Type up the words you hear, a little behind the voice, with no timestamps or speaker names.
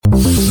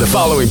The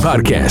following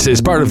podcast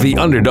is part of the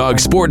Underdog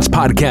Sports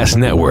Podcast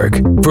Network.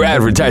 For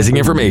advertising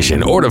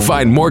information or to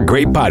find more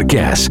great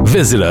podcasts,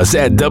 visit us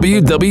at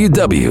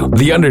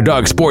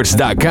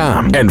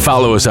www.theunderdogsports.com and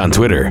follow us on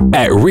Twitter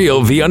at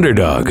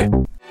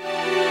RealTheUnderdog.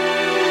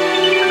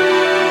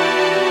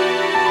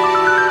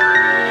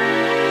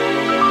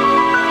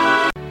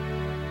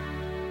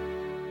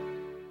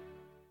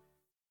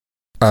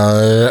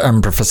 I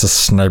am Professor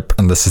Snape,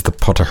 and this is the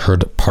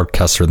Potterhood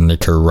podcast with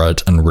Nico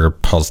Wright and Will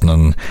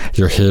Posnan.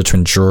 You're here to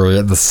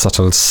enjoy the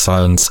subtle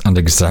science and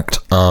exact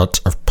art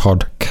of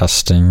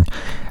podcasting.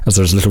 As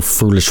there's a little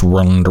foolish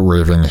wand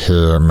waving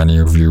here, many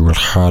of you will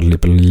hardly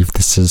believe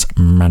this is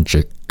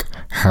magic.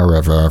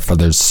 However, for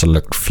those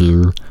select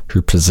few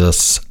who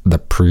possess the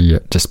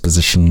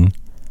predisposition,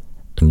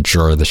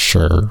 enjoy the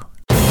show.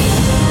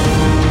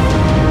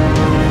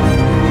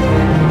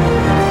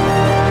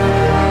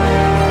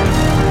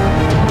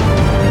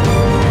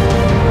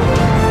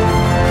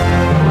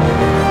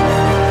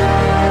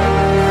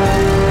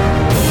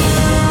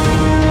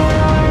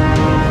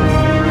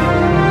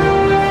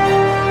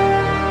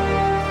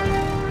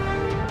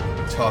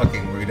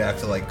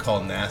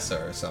 Call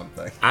NASA or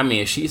something. I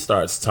mean, if she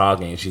starts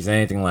talking, if she's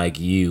anything like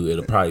you,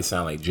 it'll probably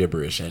sound like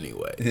gibberish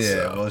anyway. Yeah,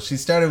 so. All she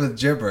started with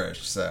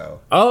gibberish,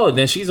 so. Oh,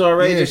 then she's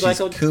already just she's like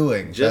her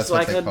cooing. Just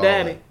like her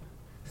daddy.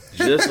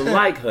 Just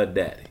like her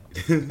daddy.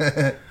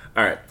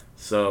 All right,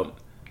 so.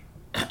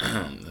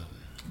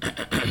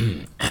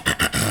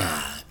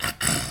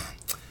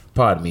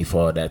 Pardon me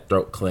for that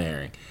throat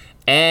clearing.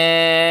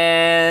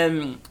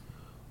 And.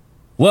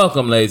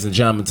 Welcome, ladies and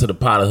gentlemen, to the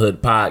Potterhood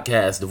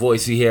podcast. The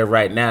voice you hear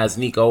right now is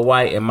Nico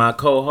White, and my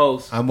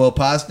co-host, I'm Will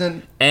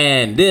Posnan.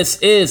 And this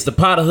is the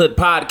Potterhood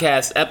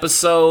podcast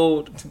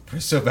episode...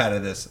 We're so bad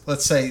at this.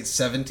 Let's say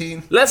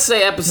 17? Let's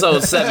say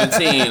episode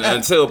 17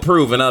 until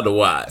proven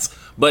otherwise.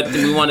 But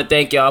we want to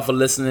thank y'all for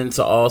listening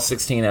to all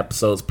 16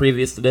 episodes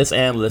previous to this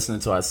and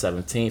listening to our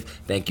 17th.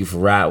 Thank you for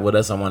riding with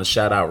us. I want to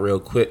shout out real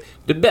quick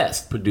the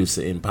best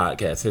producer in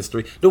podcast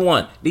history, the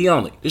one, the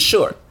only, the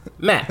short,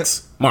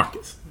 Max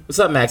Marcus. What's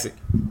up, Maxie?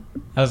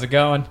 How's it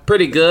going?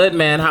 Pretty good,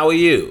 man. How are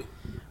you?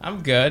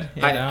 I'm good.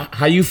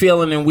 How you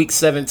feeling in week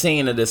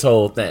 17 of this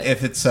whole thing?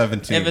 If it's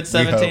 17. If it's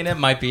 17, it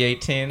might be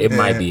 18. It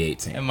might be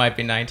 18. It might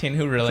be 19.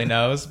 Who really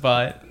knows?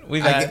 But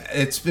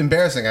it's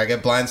embarrassing. I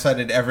get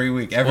blindsided every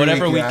week.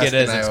 Whatever week it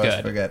is, it's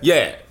good. Forget.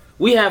 Yeah.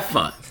 We have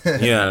fun. You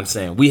know what I'm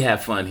saying? We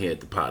have fun here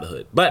at the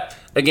Potterhood. But,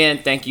 again,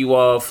 thank you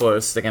all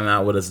for sticking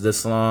out with us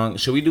this long.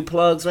 Should we do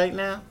plugs right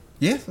now?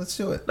 Yeah, let's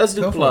do it. Let's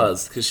do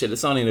plugs, because shit,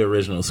 it's only the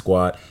original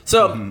squad.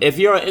 So, if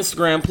you're on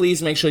Instagram,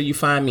 please make sure you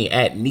find me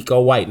at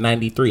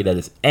NicoWhite93. That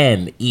is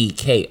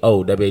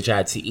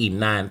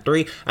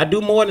NekoWhite93. I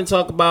do more than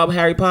talk about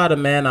Harry Potter,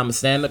 man. I'm a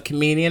stand-up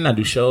comedian. I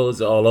do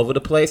shows all over the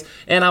place,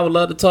 and I would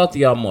love to talk to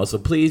y'all more. So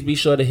please be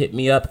sure to hit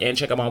me up and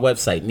check out my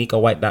website,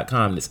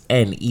 NicoWhite.com. That's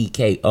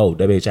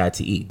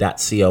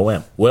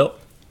NekoWhite.com. Will?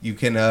 You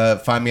can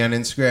find me on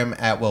Instagram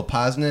at Will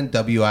Posnan,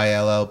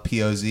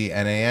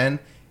 WILLPOZNAN.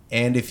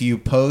 And if you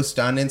post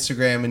on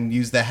Instagram and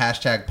use the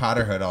hashtag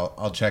Potterhood,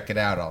 I'll check it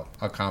out.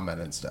 I'll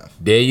comment and stuff.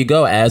 There you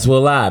go, as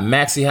will I.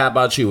 Maxie, how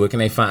about you? Where can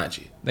they find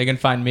you? They can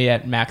find me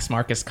at Max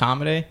Marcus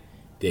Comedy.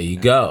 There you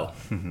go.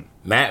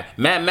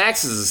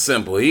 Max is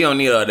simple. He don't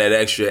need all that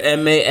extra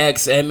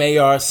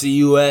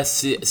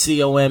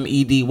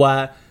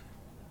MaxMarcusComedy.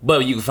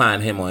 But you can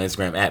find him on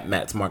Instagram at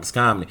Max Marcus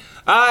Comedy.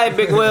 All right,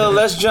 Big Will,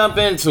 let's jump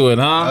into it,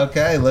 huh?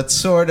 Okay, let's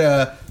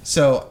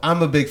So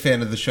I'm a big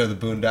fan of the show The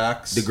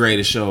Boondocks. The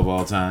greatest show of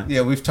all time.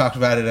 Yeah, we've talked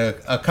about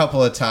it a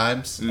couple of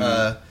times.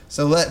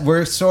 Mm-hmm.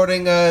 We're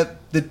sorting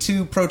the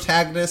two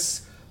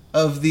protagonists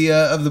of the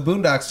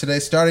Boondocks today,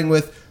 starting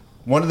with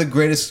one of the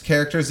greatest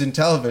characters in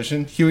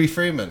television, Huey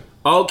Freeman.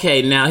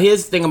 Okay, now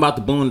here's the thing about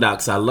the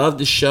Boondocks. I love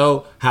the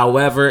show.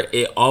 However,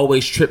 it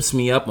always trips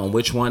me up on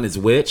which one is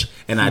which,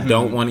 and I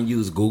don't want to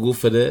use Google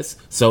for this.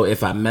 So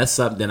if I mess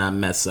up, then I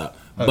mess up.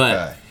 Okay.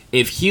 But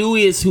if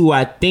Huey is who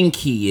I think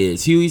he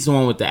is, Huey's the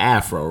one with the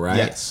afro, right?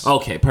 Yes.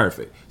 Okay,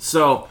 perfect.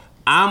 So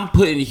I'm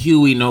putting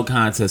Huey no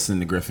contest in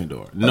the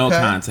Gryffindor. No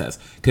contest.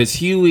 Because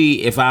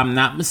Huey, if I'm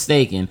not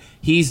mistaken,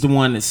 he's the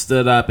one that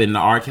stood up in the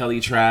R. Kelly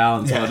trial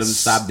and told him to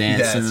stop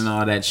dancing and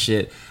all that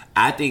shit.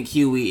 I think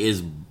Huey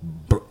is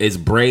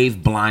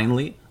brave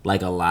blindly,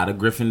 like a lot of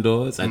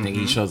Gryffindors. I think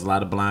he shows a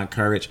lot of blind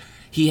courage.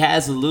 He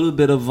has a little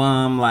bit of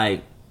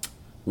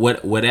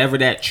whatever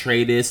that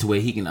trait is, to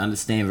where he can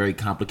understand very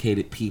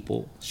complicated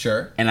people.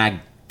 Sure. And I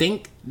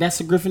think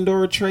that's a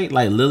Gryffindor trait.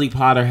 Like Lily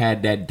Potter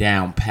had that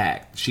down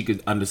pat. She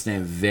could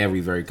understand very,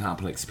 very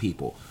complex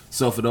people.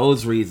 So for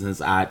those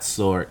reasons, I'd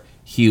sort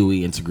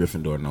Huey into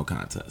Gryffindor, no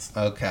contest.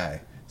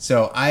 Okay.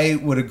 So I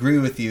would agree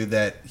with you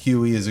that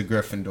Huey is a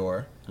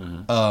Gryffindor.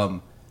 Mm-hmm.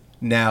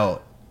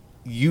 Now,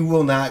 you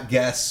will not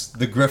guess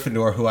the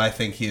Gryffindor who I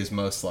think he is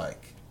most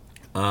like.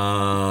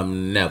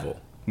 Neville.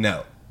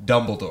 No,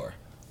 Dumbledore.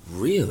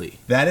 Really?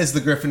 That is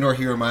the Gryffindor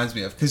he reminds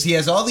me of. Because he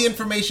has all the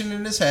information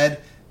in his head,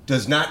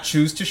 does not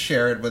choose to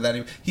share it with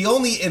anyone. He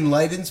only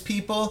enlightens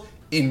people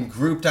in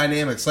group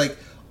dynamics. Like,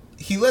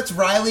 he lets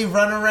Riley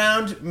run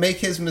around, make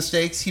his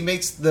mistakes. He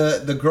makes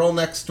the girl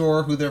next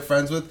door, who they're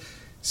friends with,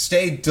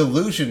 stay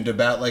delusioned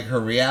about like her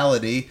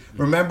reality.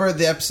 Remember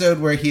the episode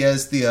where he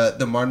has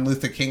the Martin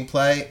Luther King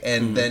play,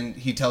 and then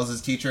he tells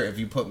his teacher, "If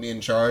you put me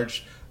in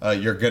charge,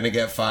 you're gonna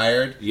get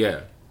fired." Yeah.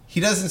 He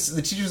doesn't.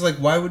 The teacher's like,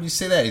 "Why would you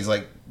say that?" He's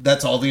like,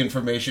 "That's all the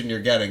information you're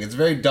getting." It's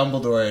very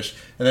Dumbledore-ish,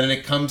 and then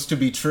it comes to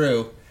be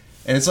true,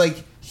 and it's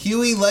like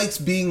Huey likes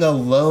being a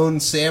lone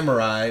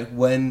samurai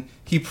when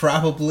he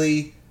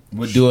probably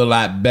would do a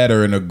lot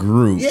better in a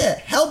group. Yeah,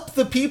 help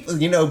the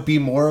people. You know, be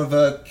more of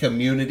a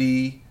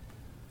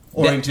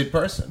community-oriented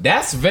person.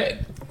 That's very.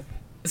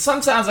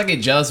 Sometimes I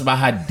get jealous about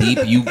how deep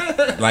you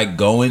like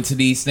go into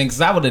these things.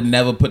 'Cause I would have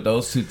never put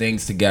those two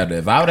things together.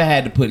 If I would have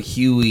had to put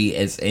Huey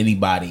as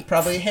anybody,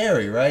 probably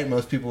Harry, right?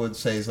 Most people would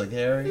say he's like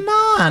Harry.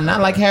 Nah, not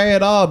like Harry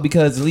at all.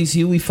 Because at least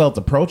Huey felt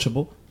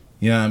approachable.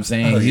 You know what I'm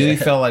saying? Huey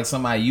felt like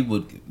somebody you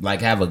would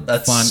like have a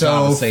fun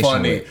conversation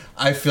funny. with.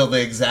 I feel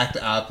the exact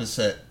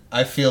opposite.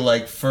 I feel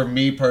like, for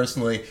me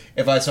personally,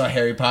 if I saw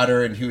Harry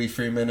Potter and Huey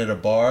Freeman at a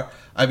bar,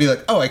 I'd be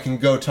like, oh, I can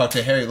go talk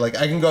to Harry. Like,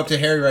 I can go up to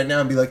Harry right now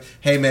and be like,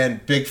 hey,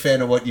 man, big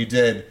fan of what you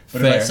did.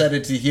 But Fair. if I said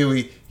it to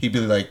Huey, he'd be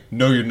like,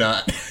 no, you're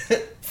not.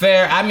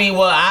 Fair. I mean,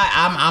 well,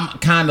 I'm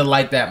kind of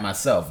like that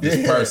myself,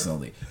 just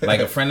personally. Like,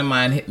 a friend of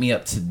mine hit me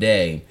up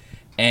today,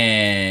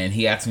 and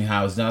he asked me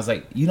how I was doing. I was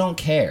like, you don't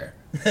care.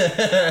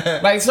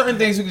 Like, certain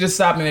things we can just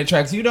stop me in their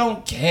tracks. You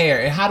don't care.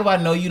 And how do I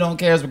know you don't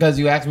care? Is because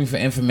you asked me for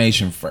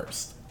information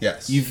first.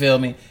 Yes. You feel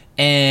me?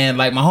 And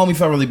like my homie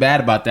felt really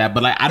bad about that,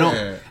 but like I don't.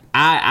 Yeah.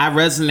 I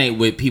resonate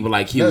with people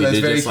like Huey. No, that's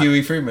very just,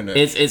 Huey Freeman.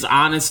 It's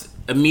honest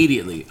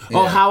immediately. Yeah.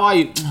 Oh, how are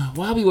you?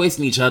 Why are we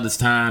wasting each other's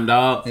time,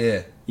 dog?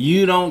 Yeah.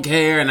 You don't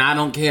care, and I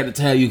don't care to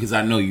tell you because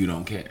I know you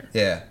don't care.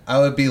 Yeah. I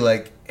would be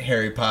like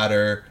Harry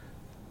Potter.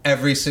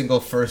 Every single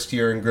first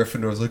year in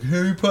Gryffindor was like,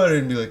 Harry Potter,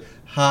 and be like,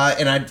 hi.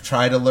 And I'd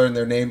try to learn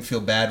their name,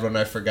 feel bad when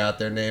I forgot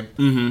their name.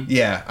 Mm-hmm.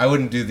 Yeah, I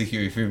wouldn't do the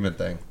Huey Freeman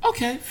thing.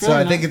 Okay, fair So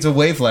enough. I think it's a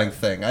wavelength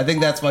thing. I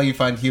think that's why you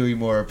find Huey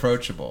more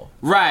approachable.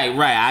 Right.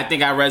 I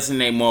think I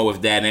resonate more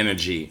with that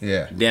energy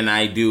than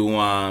I do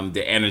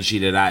the energy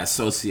that I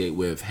associate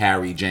with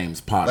Harry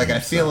James Potter. Like, I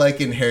feel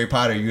like in Harry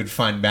Potter, you'd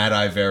find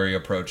Mad-Eye very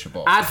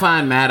approachable. I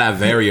find Mad-Eye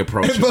very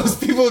approachable.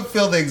 Most people would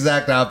feel the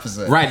exact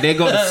opposite. Right, they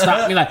go to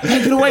stop me like,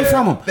 hey, get away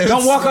from him. They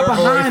Don't would walk up swerve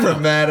away behind from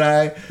him.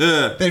 Mad-Eye.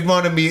 Yeah. They'd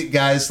want to meet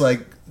guys like,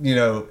 you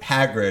know,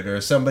 Hagrid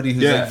or somebody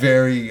who's like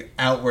very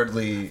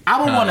outwardly I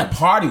would kind. want to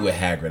party with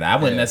Hagrid. I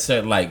wouldn't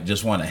necessarily like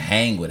just want to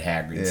hang with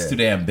Hagrid. It's too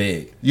damn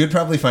big. You'd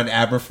probably find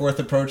Aberforth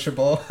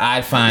approachable.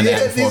 I'd find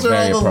Aberforth these are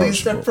very all the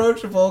least approachable.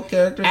 approachable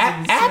characters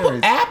in the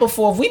series.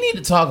 Aberforth, we need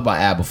to talk about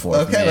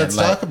Aberforth. Okay, man. let's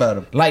talk about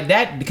him. Like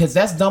that, because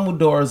that's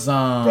Dumbledore's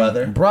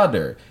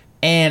brother.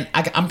 And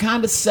I'm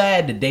kind of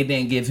sad that they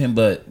didn't give him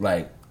but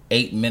like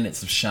 8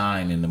 minutes of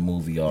shine in the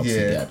movie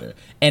altogether.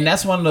 And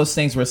that's one of those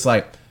things where it's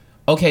like,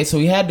 okay, so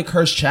he had the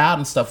cursed child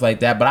and stuff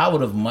like that, but I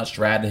would have much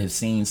rather have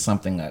seen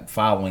something like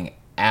following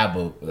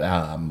I'm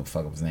gonna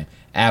fuck up his name,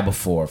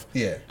 Aberforth.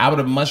 Yeah. I would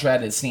have much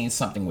rather have seen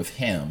something with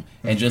him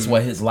and just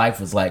what his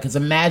life was like. Because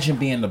imagine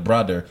being the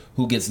brother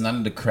who gets none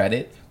of the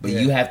credit, but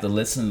you have to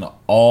listen to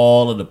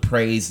all of the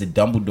praise that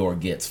Dumbledore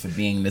gets for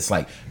being this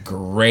like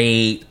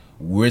great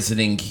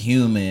wizarding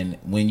human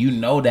when you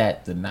know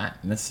that to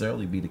not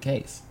necessarily be the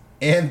case.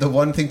 And the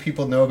one thing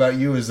people know about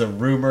you is a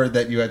rumor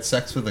that you had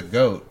sex with a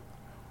goat.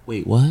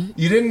 Wait, what?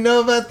 You didn't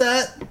know about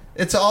that?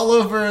 It's all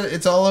over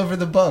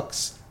the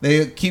books.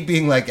 They keep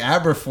being like,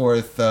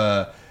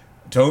 Aberforth,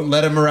 don't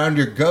let him around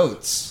your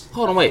goats.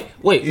 Hold on, wait.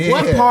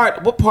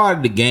 Yeah. What part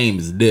of the game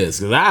is this?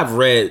 Because I've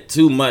read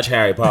too much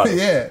Harry Potter.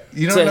 Yeah,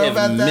 you don't know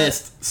about that?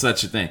 Missed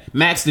such a thing.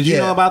 Max, did you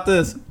know about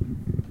this?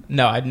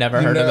 No, I'd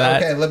never heard of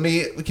that.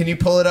 Okay, can you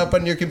pull it up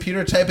on your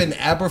computer? Type in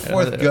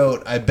Aberforth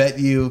goat. I bet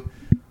you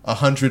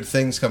 100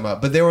 things come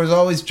up. But there was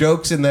always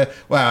jokes in the...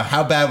 Wow,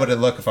 how bad would it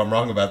look if I'm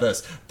wrong about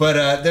this?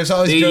 But there's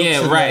always jokes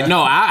in right. the...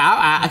 No,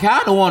 I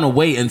kind of want to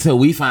wait until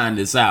we find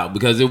this out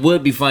because it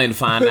would be funny to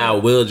find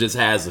out Will just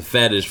has a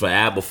fetish for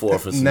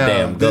Aberforth for some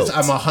damn goats.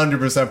 I'm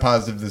 100%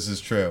 positive this is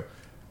true.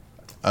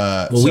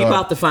 We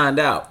about to find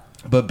out.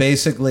 But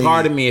basically...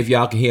 Pardon me if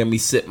y'all can hear me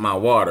sip my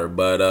water,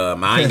 but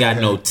I ain't got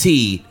no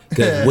tea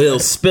because Will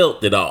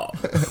spilt it all.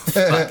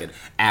 Fucking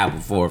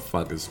Aberforth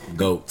fucking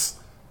goats.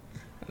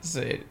 Let's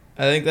see.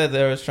 I think that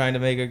they was trying to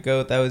make a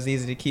goat that was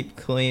easy to keep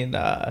clean.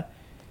 That's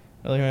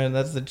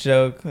the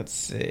joke. Let's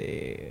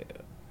see.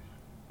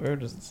 Where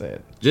does it say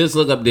it? Just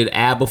look up, did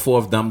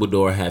Aberforth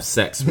Dumbledore have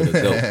sex with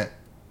a goat?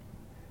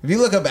 If you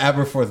look up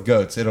Aberforth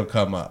goats, it'll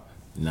come up.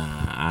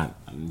 Nah.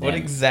 What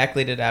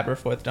exactly did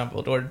Aberforth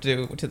Dumbledore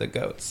do to the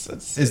goats?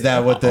 Let's see. Is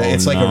that what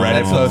it's like a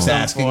Reddit post Some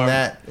asking form.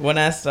 that? When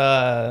asked,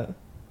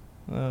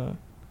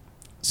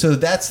 So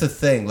that's the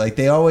thing. Like,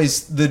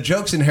 the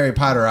jokes in Harry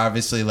Potter are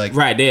obviously like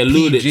right, they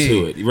alluded PG,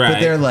 to it, right? But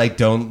they're like,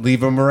 don't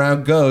leave him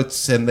around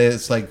goats, and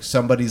it's like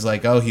somebody's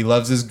like, oh, he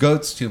loves his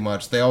goats too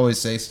much. They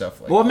always say stuff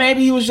like. Well,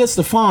 maybe he was just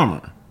a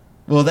farmer.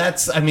 Well,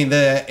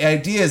 the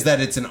idea is that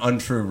it's an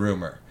untrue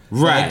rumor.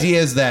 Right. The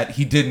idea is that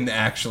he didn't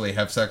actually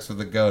have sex with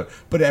a goat,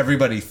 but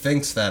everybody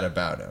thinks that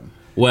about him.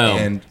 Well,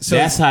 And so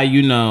that's how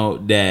you know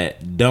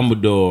that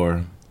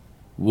Dumbledore.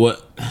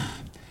 What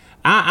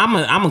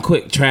I'm a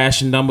quick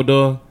trashing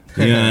Dumbledore.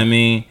 You know what I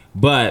mean?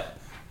 But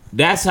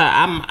that's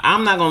how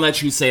I'm not gonna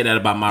let you say that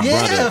about my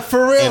brother. Yeah,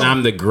 for real. And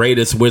I'm the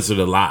greatest wizard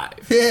alive.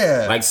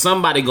 Yeah. Like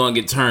somebody gonna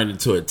get turned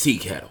into a tea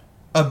kettle.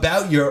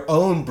 About your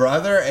own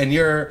brother and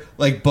your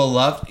like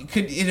beloved.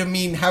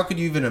 How could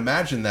you even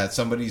imagine that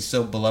somebody's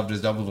so beloved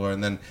as Dumbledore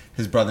and then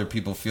his brother,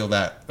 people feel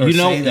that? Or You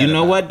know say that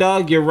about what,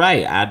 dog? You're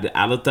right.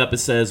 I looked up. It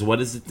says,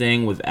 "What is the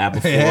thing with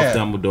Aberforth, Yeah.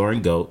 Dumbledore,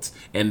 and goats?"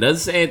 And it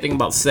doesn't say anything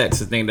about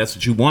sex. I think that's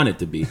what you want it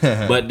to be.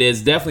 But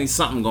there's definitely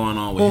something going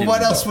on with him. Well, what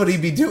and else goats. would he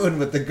be doing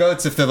with the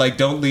goats if they're like,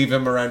 don't leave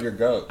him around your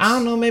goats? I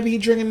don't know. Maybe he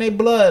drinking their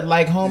blood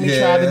like homie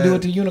tried to Yeah. do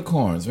it to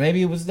unicorns.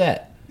 Maybe it was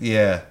that.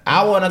 Yeah.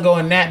 I want to go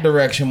in that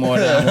direction more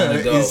than I want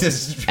to go. He's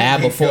just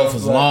drinking Aberforth goat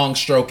was blood. long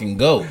stroking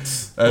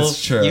goats.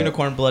 That's true.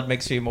 Unicorn blood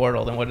makes you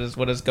immortal. Then what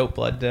does goat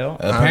blood do?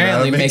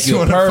 Apparently, it make makes you a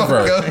wanna fuck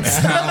pervert. goats.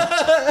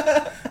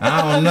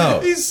 I don't know.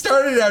 He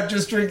started out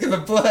just drinking the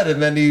blood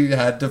and then he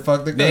had to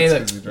fuck the They goats.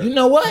 like, 'cause he drank. you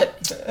know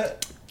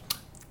what?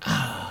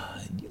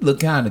 You look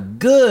kind of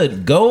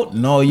good, goat.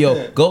 No,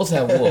 goats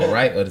have wool,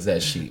 right? Or is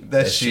that sheep?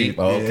 That's sheep,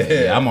 Oh,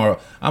 okay, yeah.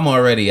 I'm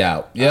already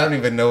out. I don't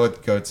even know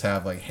what goats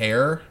have, like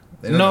hair?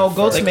 They don't No, have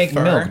goats fur. Like make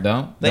fur. milk,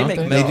 don't They make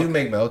They milk. do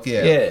make milk,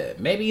 yeah. Yeah,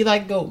 maybe you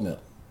like goat milk.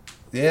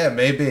 Yeah,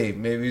 maybe.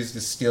 Maybe he's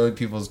just stealing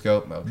people's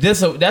goat milk. That's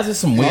just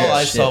some weird All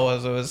I shit. saw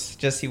was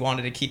just he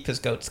wanted to keep his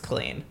goats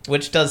clean,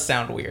 which does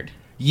sound weird.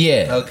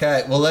 Yeah.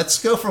 Okay, well,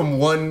 let's go from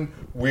one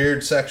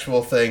weird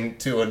sexual thing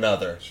to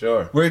another.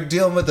 Sure. We're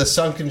dealing with a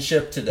sunken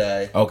ship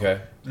today. Okay.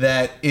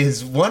 That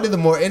is one of the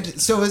more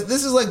so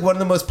this is like one of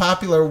the most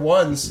popular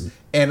ones,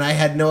 and I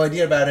had no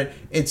idea about it.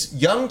 It's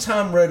young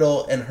Tom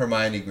Riddle and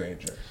Hermione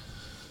Granger,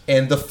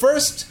 and the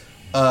first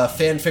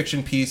fan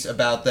fiction piece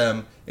about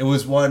them, it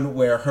was one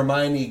where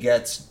Hermione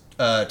gets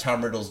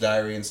Tom Riddle's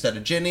diary instead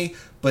of Ginny,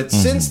 but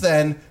since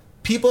then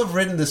people have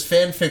written this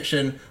fan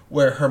fiction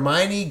where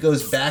Hermione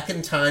goes back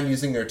in time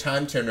using her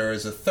time turner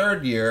as a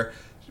third year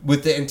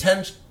with the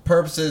intent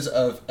purposes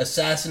of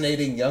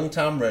assassinating young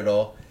Tom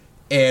Riddle.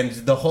 And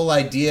the whole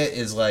idea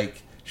is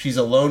like she's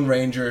a lone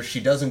ranger. She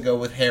doesn't go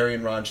with Harry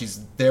and Ron. She's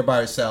there by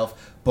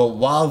herself. But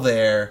while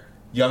there,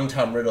 young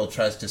Tom Riddle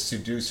tries to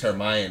seduce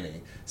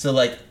Hermione. So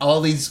like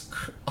all these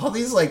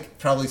like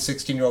probably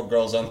 16-year-old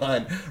girls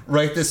online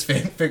write this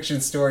fan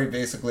fiction story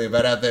basically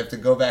about how they have to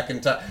go back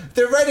in time.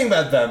 They're writing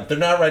about them. They're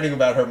not writing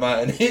about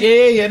Hermione.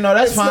 Yeah, no,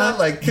 that's It's fine. not,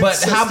 like,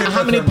 but how consistent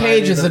many with Hermione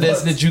pages in of the this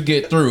books. did you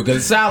get through?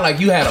 Because it sounded like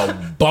you had a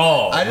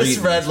ball. I just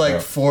reading read this, like bro.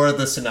 4 of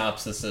the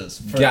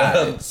synopsises. For Got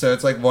them. it. So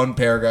it's like one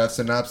paragraph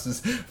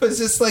synopsis. But it's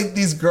just like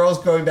these girls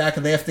going back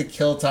and they have to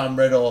kill Tom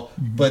Riddle,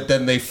 but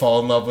then they fall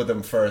in love with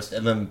him first,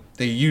 and then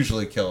they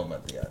usually kill him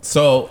at the end.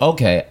 So,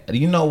 okay,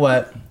 you know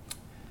what?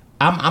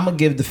 I'm gonna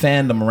give the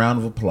fandom a round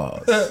of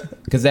applause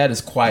because that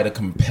is quite a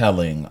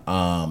compelling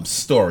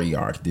story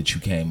arc that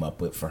you came up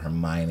with for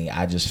Hermione.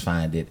 I just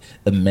find it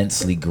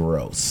immensely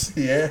gross.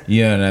 Yeah.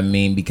 You know what I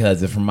mean?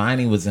 Because if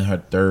Hermione was in her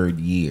third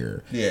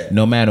year, Yeah.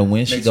 no matter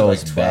when she Makes her,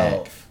 goes like, back,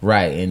 12.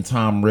 right, and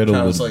Tom Riddle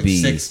Tom's, would like,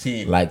 be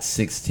 16. like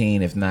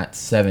 16, if not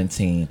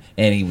 17,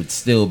 and he would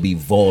still be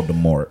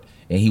Voldemort.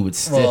 And he would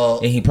still,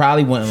 and he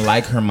probably wouldn't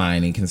like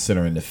Hermione,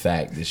 considering the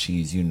fact that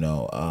she's, you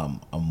know,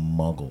 a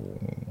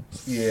Muggle.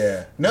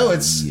 Yeah. No,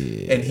 it's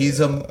and he's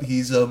a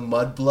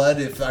mudblood.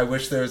 If I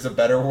wish there was a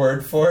better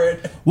word for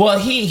it. Well,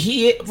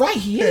 he is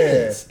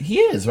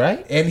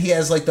right. And he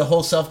has like the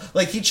whole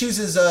like he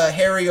chooses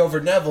Harry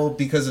over Neville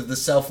because of the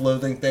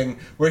self-loathing thing,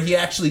 where he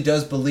actually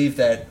does believe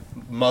that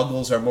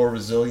Muggles are more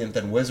resilient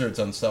than wizards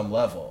on some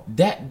level.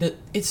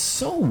 It's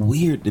so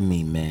weird to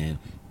me, man,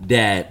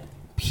 that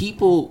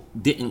people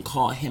didn't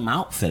call him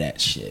out for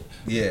that shit.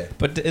 Yeah.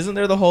 But isn't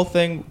there the whole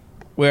thing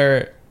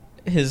where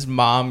his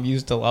mom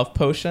used a love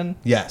potion?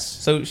 Yes.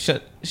 So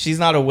she's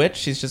not a witch.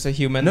 She's just a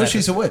human. No, that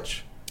she's just- a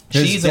witch.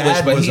 She's a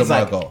witch, but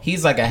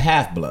he's like a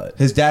half blood.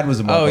 His dad was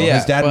a Muggle. Oh yeah,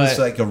 His dad was but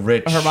like a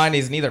rich.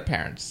 Hermione's neither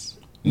parents.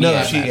 No,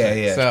 Yeah,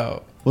 yeah.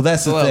 So Well,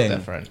 that's it's a the little thing.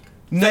 different.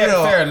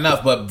 Fair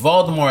enough, but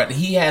Voldemort,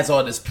 he has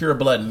all this pure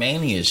blood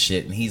mania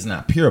shit, and he's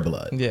not pure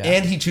blood. Yeah.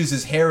 And he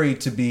chooses Harry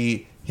to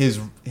be his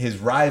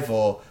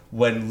rival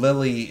when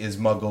Lily is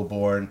Muggle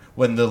born,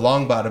 when the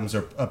Longbottoms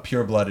are a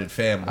pure-blooded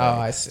family. Oh,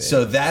 I see.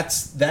 So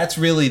that's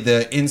really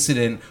the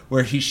incident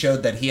where he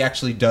showed that he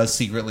actually does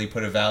secretly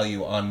put a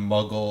value on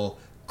Muggle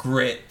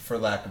grit, for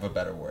lack of a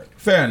better word.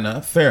 Fair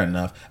enough.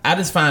 I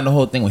just find the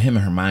whole thing with him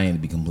and Hermione to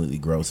be completely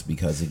gross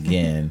because,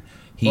 again,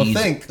 Well, he's...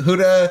 think, who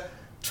the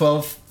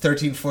 12,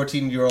 13,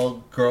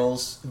 14-year-old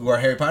girls who are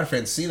Harry Potter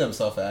fans see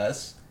themselves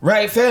as?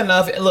 Right, fair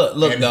enough.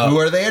 Look, And dog. who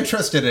are they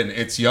interested in?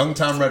 It's young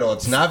Tom Riddle.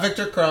 It's not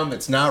Victor Crumb.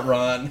 It's not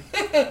Ron.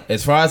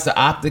 As far as the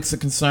optics are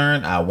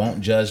concerned, I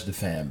won't judge the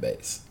fan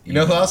base. You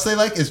know who else they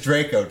like? Is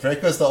Draco.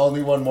 Draco's the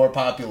only one more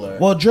popular.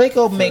 Well,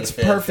 Draco for makes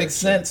the fan perfect fiction.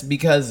 sense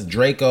because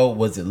Draco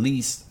was at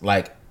least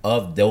like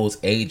of those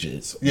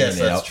ages. Yes,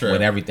 when that's true.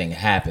 When everything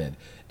happened,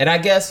 and I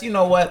guess you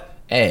know what.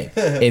 Hey,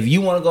 if you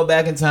want to go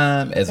back in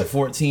time as a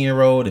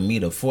 14-year-old and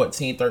meet a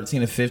 14,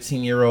 13, or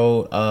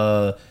 15-year-old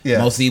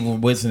most evil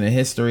wizard in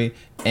history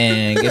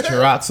and get your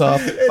rocks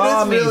off, by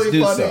all means really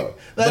do funny. So.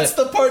 That's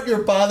the part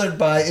you're bothered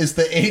by is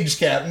the age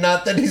gap,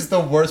 not that he's the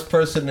worst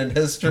person in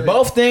history.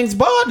 Both things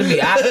bother me.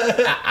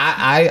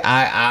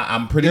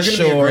 I'm pretty sure.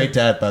 You're gonna be a great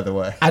dad, by the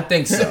way. I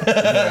think so. You know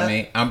what I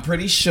mean? I'm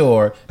pretty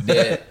sure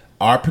that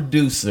our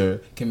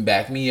producer can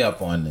back me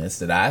up on this,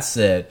 that I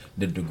said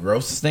that the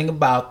grossest thing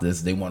about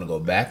this, they want to go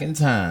back in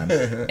time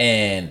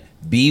and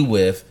be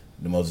with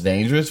the most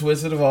dangerous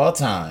wizard of all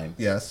time.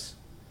 Yes.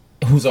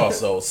 Who's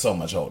also so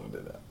much older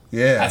than them.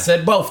 Yeah. I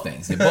said both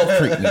things. They both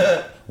freak me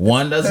out.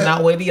 One doesn't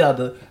outweigh the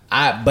other.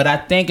 But I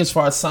think as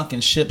far as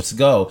sunken ships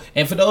go,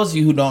 and for those of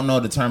you who don't know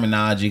the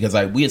terminology, because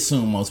we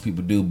assume most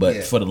people do,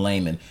 but for the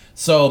layman.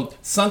 So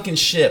sunken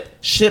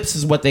ships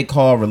is what they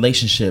call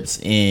relationships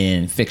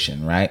in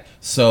fiction, right?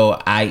 So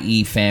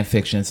i.e. fan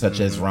fiction such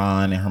as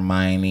Ron and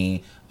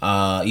Hermione,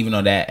 even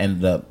though that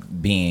ended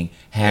up being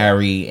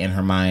Harry and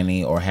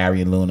Hermione or Harry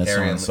and Luna,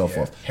 so on and so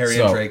forth. Harry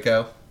and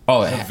Draco.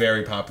 Oh, a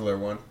very popular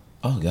one.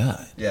 Oh,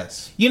 God.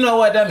 Yes. You know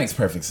what? That makes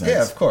perfect sense.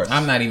 Yeah, of course.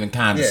 I'm not even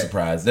kind of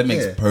surprised. That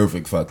makes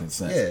perfect fucking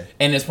sense. Yeah.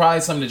 And it's probably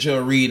something that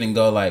you'll read and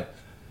go like,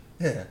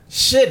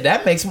 shit,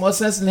 that makes more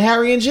sense than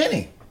Harry and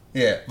Ginny.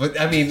 Yeah,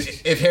 but I mean,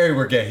 if Harry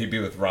were gay, he'd be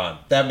with Ron.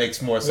 That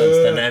makes more sense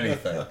than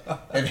anything.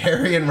 If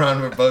Harry and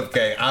Ron were both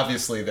gay,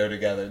 obviously they're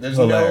together. There's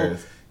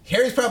hilarious.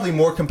 Harry's probably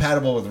more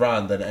compatible with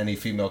Ron than any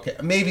female.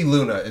 Maybe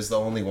Luna is the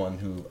only one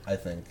who I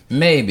think.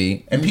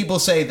 Maybe. And people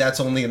say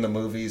that's only in the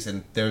movies,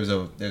 and there's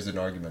an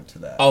argument to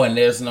that. Oh, and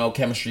there's no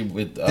chemistry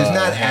with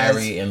not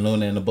Harry and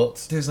Luna in the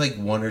books? There's like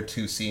one or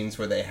two scenes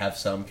where they have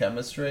some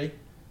chemistry,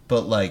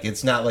 but like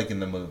it's not like in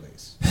the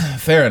movies.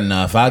 Fair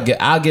enough.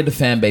 I'll get the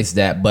fan base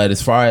that, but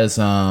as far as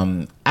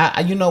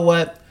you know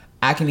what?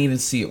 I can even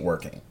see it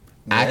working.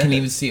 Yeah. I can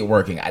even see it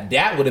working.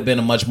 That would have been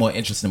a much more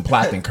interesting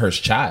plot than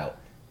Cursed Child.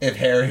 If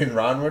Harry and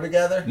Ron were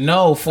together?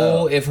 No,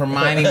 fool. If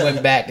Hermione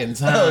went back in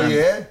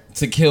time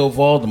to kill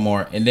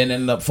Voldemort and then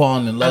ended up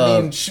falling in love.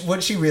 I mean,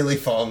 would she really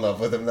fall in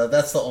love with him, though?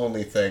 That's the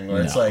only thing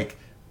where it's like,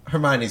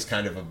 Hermione's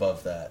kind of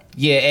above that.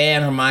 Yeah,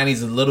 and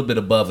Hermione's a little bit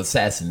above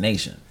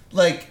assassination.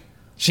 Like,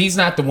 she's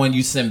not the one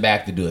you send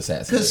back to do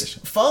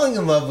assassination. Because falling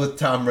in love with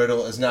Tom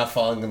Riddle is not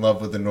falling in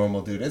love with a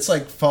normal dude. It's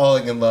like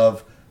falling in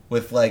love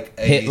with, like,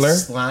 a... Hitler?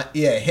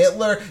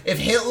 Hitler. If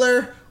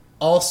Hitler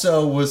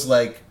also was,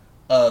 like...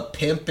 a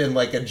pimp in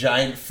like a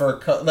giant fur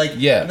coat,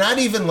 not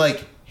even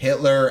like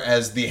Hitler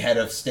as the head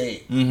of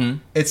state. Mm-hmm.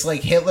 It's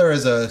like Hitler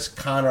as a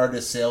con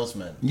artist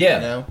salesman. Yeah.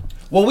 You know?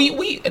 Well,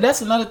 we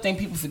that's another thing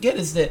people forget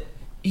is that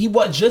he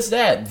was just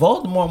that.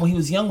 Voldemort, when he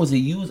was young, was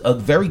a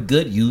very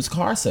good used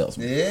car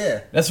salesman.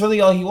 Yeah. That's really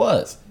all he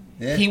was.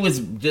 Yeah. He was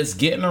just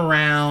getting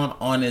around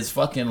on his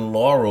fucking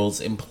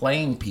laurels and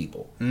playing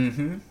people.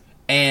 Mm-hmm.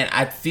 And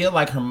I feel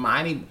like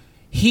Hermione,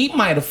 he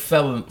might have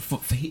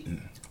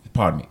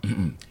pardon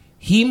me.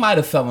 He might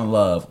have fell in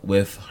love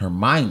with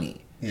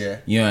Hermione.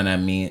 Yeah. You know what I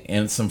mean?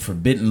 And some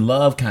forbidden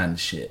love kind of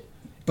shit.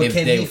 But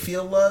can he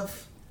feel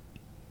love?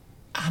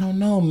 I don't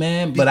know,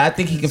 man. But I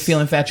think he can feel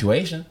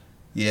infatuation.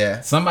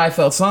 Yeah. Somebody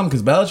felt something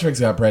because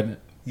Bellatrix got pregnant.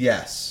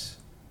 Yes.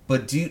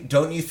 But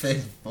don't you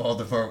think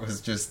Voldemort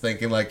was just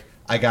thinking like,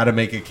 I gotta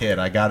make a kid.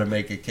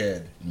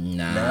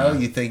 Nah. No?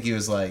 You think he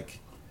was like...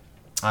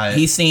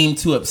 He seemed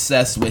too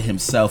obsessed with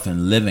himself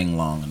and living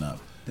long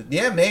enough.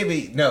 Yeah,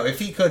 maybe. No, if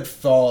he could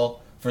fall...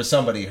 for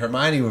somebody,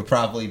 Hermione would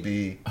probably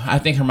be... I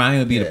think Hermione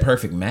would be the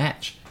perfect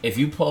match. If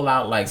you pull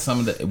out like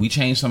we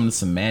change some of the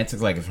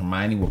semantics, like if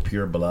Hermione were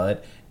pure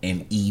blood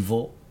and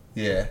evil,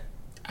 I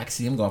could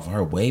see him going for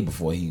her way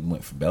before he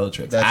went for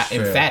Bellatrix.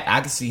 In fact,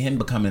 I could see him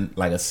becoming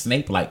like a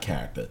Snape-like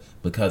character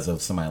because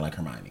of somebody like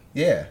Hermione.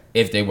 Yeah,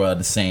 if they were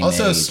the same.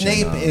 Also, age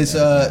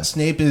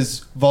Snape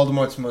is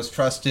Voldemort's most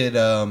trusted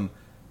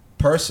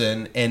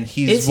person, and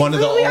he's one of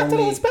the only... I thought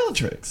it was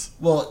Bellatrix.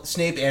 Well,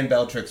 Snape and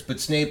Bellatrix, but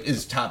Snape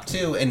is top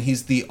 2, and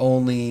he's the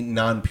only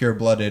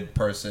non-pure-blooded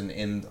person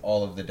in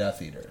all of the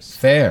Death Eaters.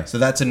 Fair. So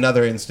that's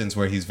another instance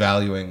where he's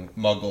valuing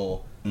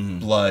Muggle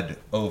blood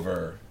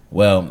over...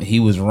 Well,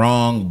 he was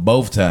wrong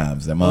both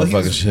times. That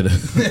motherfucker should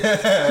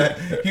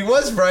have... He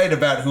was right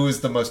about who was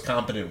the most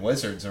competent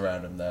wizards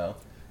around him, though.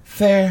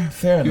 Fair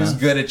enough. He was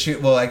good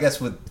at well, I guess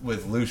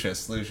with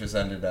Lucius. Lucius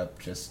ended up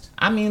just...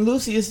 I mean,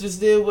 Lucius just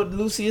did what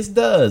Lucius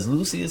does.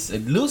 Lucius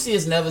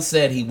never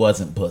said he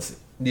wasn't pussy.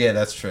 Yeah,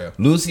 that's true.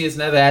 Lucius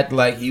never acted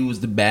like he was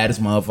the baddest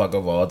motherfucker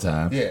of all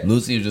time. Yeah.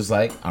 Lucius was just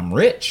like, I'm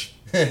rich.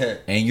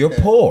 And you're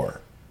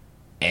poor.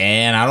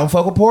 And I don't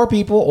fuck with poor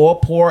people or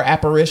poor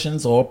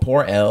apparitions or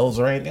poor elves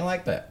or anything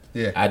like that.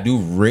 Yeah. I do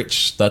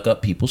rich,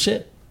 stuck-up people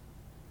shit.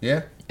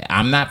 Yeah.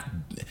 I'm not...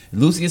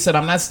 Lucius said,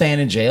 I'm not staying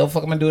in jail.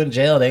 Fuck am I doing in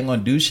jail? They ain't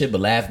gonna do shit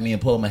but laugh at me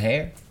and pull my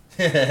hair.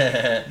 You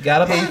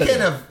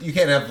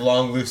can't have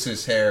long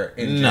Lucius hair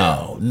in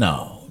jail.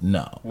 No.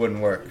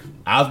 Wouldn't work.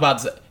 I was about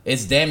to say,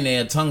 it's damn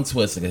near a tongue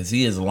twister because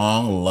he has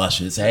long,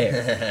 luscious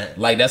hair.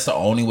 Like, that's the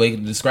only way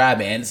to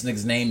describe it. And this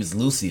nigga's name is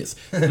Lucius.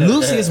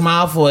 Lucius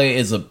Malfoy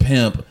is a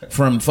pimp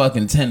from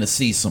fucking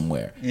Tennessee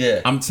somewhere.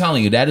 Yeah. I'm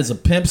telling you, that is a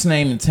pimp's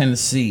name in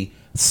Tennessee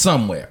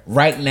somewhere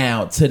right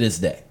now to this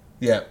day.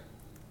 Yeah.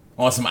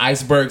 On some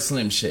Iceberg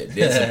Slim shit.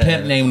 There's a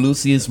pimp named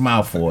Lucius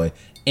Malfoy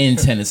in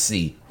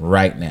Tennessee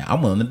right now.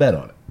 I'm willing to bet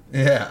on it.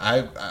 Yeah,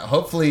 I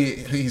hopefully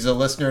he's a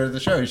listener of the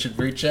show. You should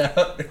reach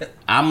out.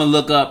 I'm gonna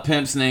look up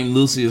pimps named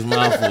Lucius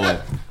Malfoy.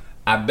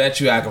 I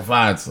bet you I can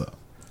find some.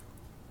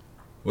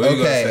 What are you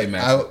gonna say,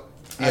 Max?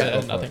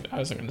 Nothing. I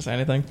wasn't gonna say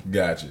anything.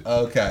 Gotcha.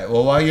 Okay.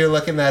 Well, while you're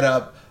looking that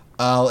up,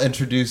 I'll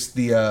introduce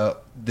the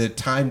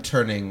time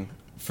turning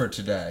for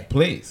today.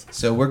 Please.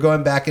 So we're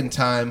going back in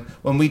time.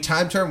 When we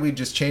time turn, we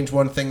just change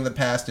one thing in the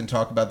past and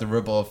talk about the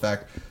ripple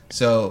effect.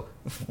 So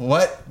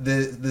what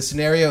the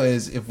scenario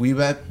is, if we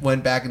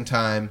went back in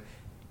time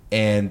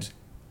and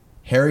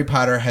Harry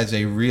Potter has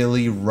a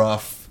really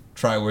rough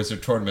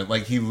Triwizard Tournament,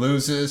 like he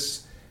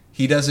loses,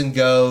 he doesn't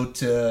go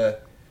to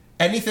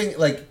anything,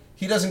 like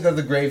he doesn't go to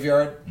the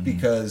graveyard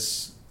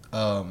because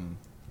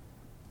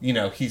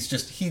he's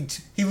just he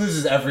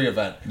loses every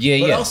event.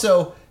 But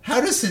also,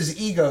 how does his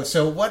ego,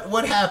 so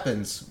what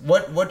happens?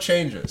 What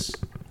changes?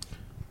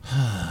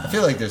 I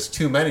feel like there's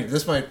too many.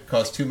 This might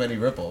cause too many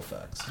ripple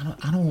effects.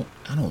 I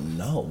don't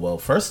know. Well,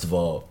 first of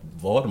all,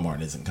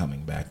 Voldemort isn't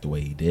coming back the way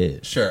he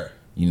did. Sure.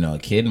 A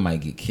kid might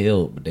get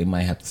killed, but they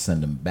might have to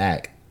send him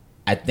back.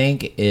 I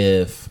think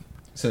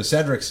so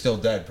Cedric's still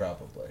dead,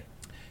 probably.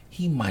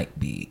 He might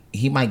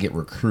get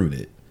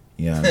recruited.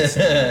 You know what I'm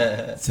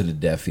saying? To the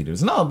Death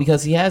Eaters. No,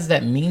 because he has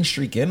that mean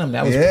streak in him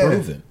that was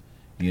proven.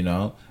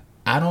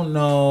 I don't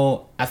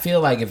know. I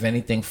feel like if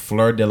anything,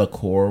 Fleur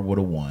Delacour would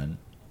have won.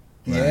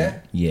 Right?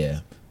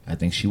 Yeah. I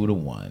think she would have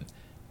won.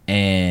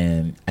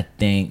 And I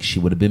think she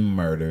would have been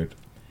murdered.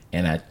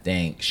 And I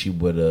think she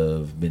would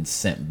have been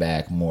sent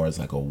back more as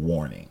like a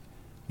warning.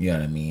 You know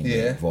what I mean?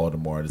 Yeah. That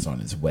Voldemort is on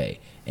his way.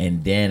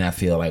 And then I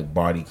feel like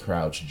Barty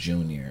Crouch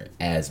Jr.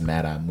 as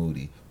Mad-Eye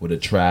Moody would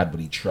have tried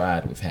what he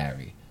tried with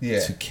Harry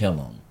to kill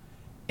him.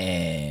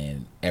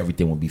 And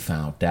everything would be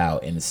found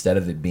out. And instead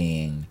of it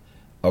being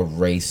a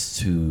race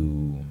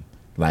to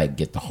like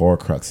get the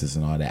Horcruxes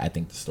and all that, I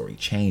think the story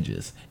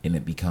changes and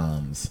it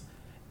becomes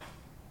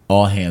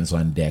all hands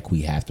on deck.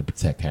 We have to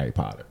protect Harry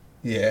Potter.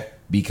 Yeah.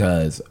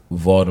 Because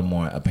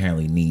Voldemort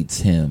apparently needs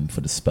him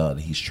for the spell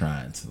that he's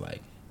trying to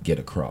like get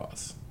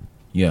across.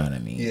 You know what I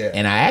mean? Yeah.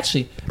 And I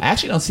actually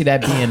don't see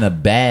that being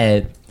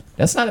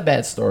that's not a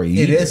bad story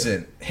either. It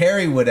isn't.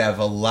 Harry would have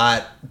a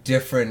lot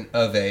different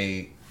of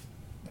a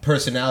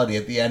personality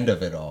at the end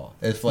of it all.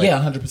 It's like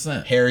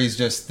 100%. Harry's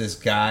just this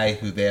guy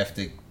who they have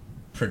to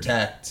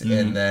protect,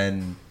 and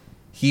then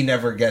he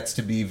never gets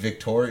to be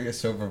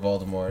victorious over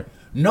Voldemort.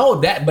 No,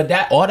 but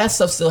all that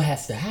stuff still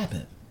has to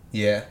happen.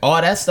 Yeah. All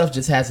that stuff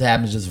just has to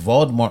happen. Just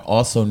Voldemort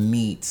also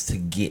needs to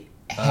get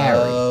Harry.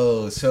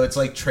 Oh, so it's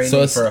like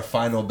training for a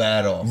final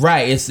battle.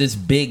 Right. It's this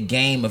big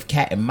game of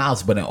cat and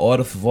mouse, but in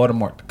order for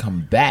Voldemort to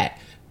come back,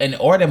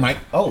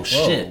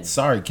 shit.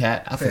 Sorry,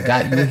 Cat. I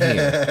forgot you were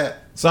here.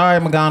 Sorry,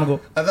 McGonagall.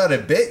 I thought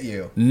it bit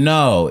you.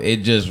 No, it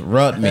just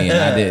rubbed me and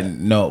I didn't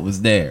know it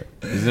was there.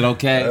 Is it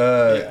okay?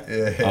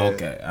 Yeah.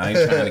 Okay. I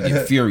ain't trying to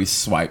get Fury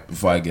swiped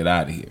before I get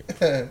out of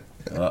here.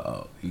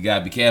 Uh-oh. You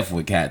gotta be careful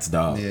with cats,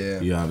 dog. Yeah.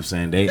 You know what I'm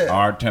saying? They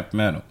are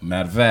temperamental.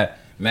 Matter of fact,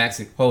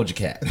 Maxie, hold your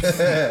cat.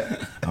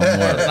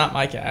 It's not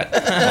my cat.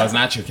 Oh, it's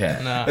not your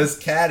cat. No. This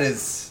cat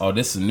is... Oh,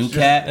 this is a new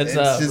cat? It's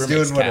just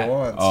doing what cat. it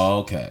wants. Oh,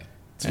 okay.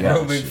 It's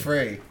roaming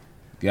free.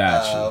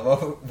 Gotcha.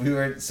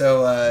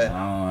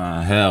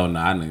 Hell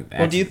no.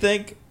 Well, do you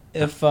think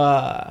if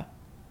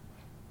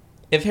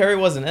Harry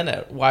wasn't in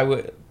it,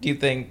 do you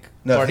think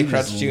Barty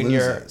Crouch Jr.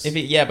 Loses.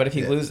 If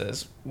he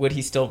loses,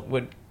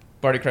 would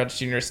Barty Crouch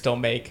Jr. still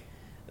make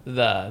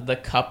the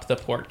cup the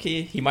port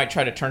key? He might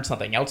try to turn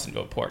something else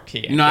into a port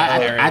key. No,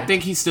 I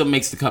think he still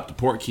makes the cup the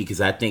port key because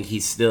I think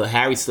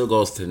Harry still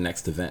goes to the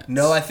next event.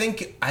 No, I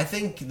think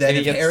that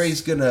if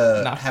Harry's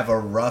gonna have a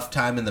rough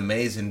time in the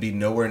maze and be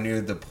nowhere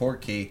near the port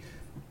key,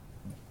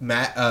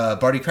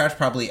 Barty Crouch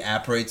probably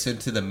apparates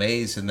into the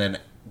maze and then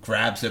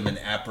grabs him and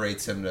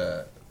apparates him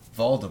to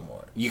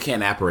Voldemort. You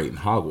can't apparate in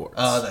Hogwarts.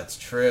 Oh, that's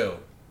true.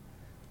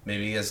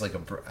 Maybe he has like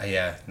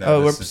I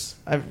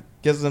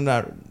guess I'm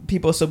not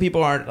people. So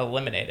people aren't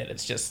eliminated.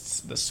 It's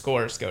just the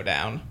scores go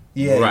down.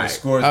 Yeah, right. The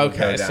scores would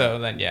go down. So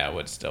then it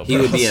would still. He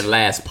would be in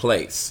last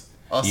place.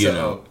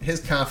 Also, his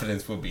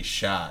confidence would be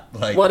shot.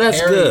 Like, well, that's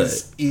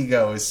Harry's good.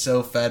 ego is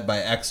so fed by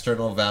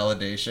external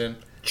validation.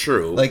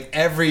 True. Like,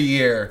 every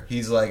year,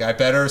 he's like, I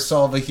better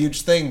solve a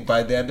huge thing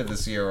by the end of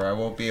this year or I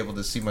won't be able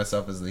to see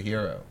myself as the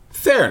hero.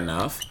 Fair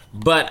enough.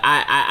 But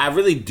I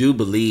really do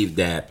believe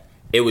that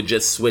it would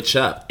just switch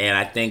up. And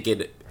I think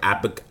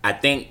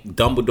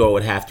Dumbledore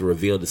would have to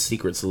reveal the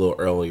secrets a little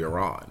earlier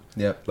on.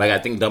 Yep. Like, I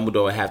think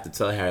Dumbledore would have to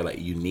tell Harry, like,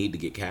 you need to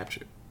get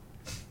captured.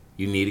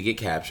 You need to get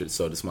captured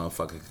so this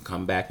motherfucker can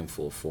come back in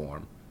full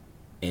form.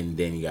 And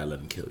then you gotta let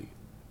him kill you.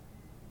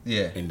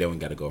 Yeah. And then we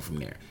got to go from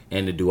there.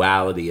 And the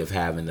duality of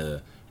having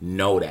to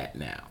know that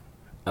now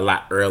a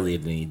lot earlier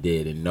than he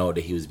did, and know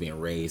that he was being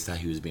raised how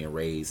he was being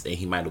raised, and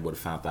he might have would have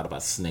found out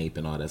about Snape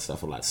and all that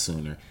stuff a lot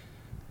sooner.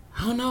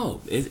 I don't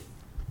know.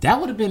 That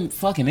would have been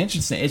fucking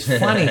interesting. It's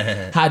funny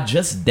how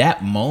just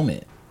that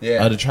moment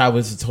of the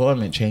Triwizard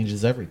Tournament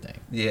changes everything.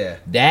 Yeah.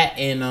 That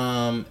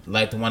and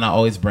like the one I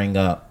always bring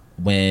up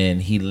when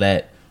he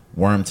let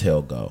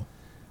Wormtail go.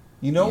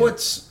 You know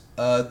what's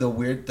the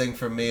weird thing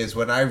for me is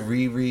when I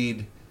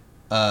reread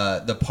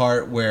the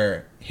part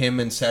where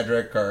him and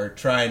Cedric are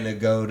trying to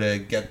go to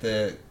get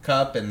the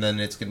cup and then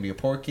it's going to be a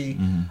Porky.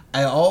 Mm-hmm.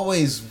 I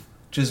always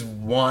just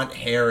want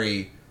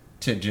Harry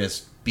to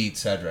just beat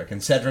Cedric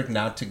and Cedric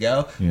not to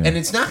go. Yeah. And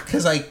it's not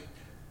because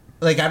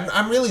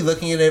I'm really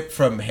looking at it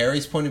from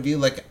Harry's point of view.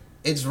 Like,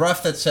 it's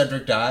rough that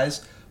Cedric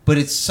dies, but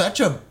it's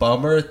such a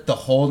bummer the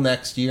whole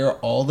next year,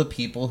 all the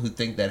people who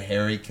think that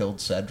Harry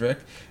killed Cedric,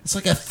 it's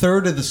like a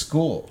third of the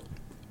school.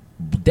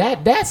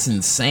 That's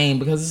insane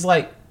because it's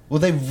like, well,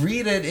 they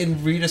read it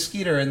in Rita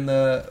Skeeter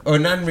or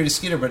not in Rita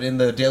Skeeter, but in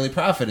the Daily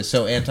Prophet is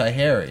so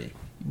anti-Harry.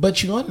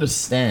 But you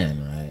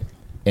understand, right?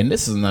 And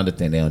this is another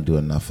thing they don't do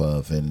enough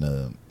of in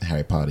the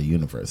Harry Potter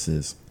universe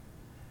is,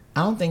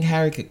 I don't think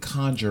Harry could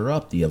conjure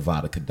up the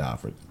Avada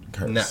Kedavra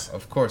curse. No,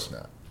 of course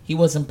not. He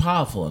wasn't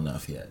powerful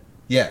enough yet.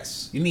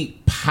 Yes. You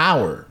need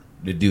power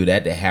to do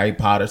that Harry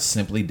Potter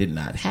simply did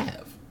not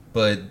have.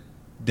 But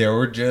there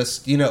were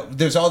just,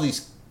 there's all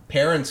these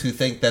parents who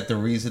think that the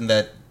reason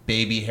that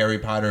baby Harry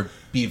Potter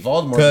beat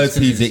Voldemort because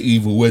he's an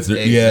evil wizard.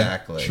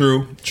 Exactly.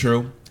 Yeah,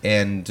 true.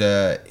 And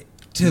to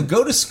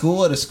go to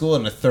school at a school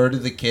and a third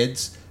of the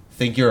kids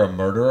think you're a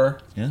murderer,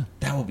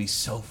 that would be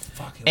so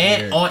fucking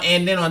weird.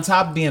 And then on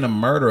top of being a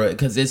murderer,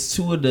 because it's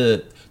three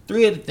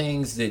of the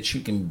things that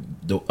you can,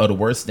 are the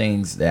worst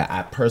things that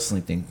I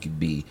personally think could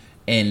be,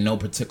 in no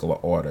particular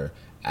order,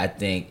 I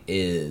think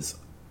is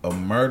a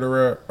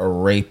murderer, a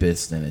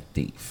rapist, and a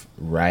thief,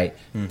 right?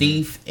 Mm-hmm.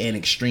 Thief and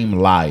extreme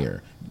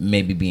liar,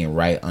 maybe being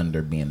right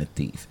under being a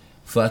thief.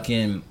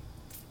 Fucking,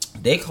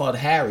 they called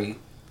Harry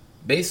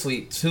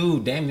basically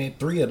damn near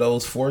 3 of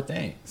those 4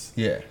 things.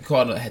 Yeah. You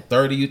called him, had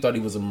 30, you thought he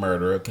was a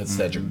murderer because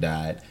Cedric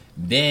died.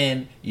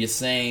 Then you're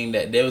saying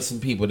that there was some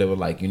people that were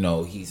like,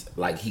 he's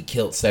like, he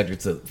killed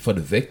Cedric for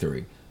the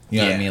victory. You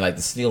know what I mean? Like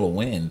to steal a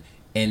win.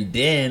 And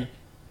then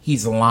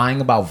he's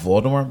lying about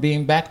Voldemort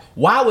being back.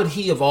 Why would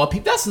he, of all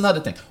people, that's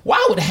another thing.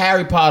 Why would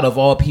Harry Potter, of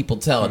all people,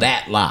 tell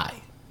that lie?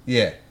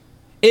 Yeah.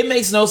 It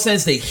makes no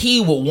sense that he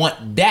would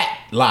want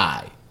that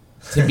lie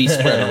to be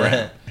spread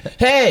around.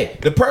 Hey,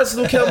 the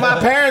person who killed my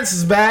parents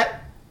is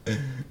back.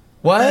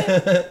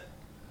 What?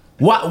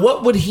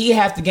 What would he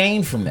have to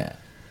gain from that?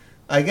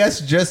 I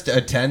guess just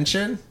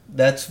attention.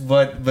 That's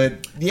what,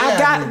 but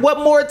yeah. What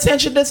more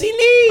attention does he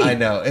need? I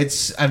know.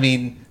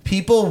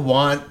 People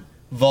want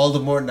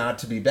Voldemort not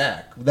to be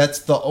back. That's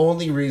the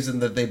only reason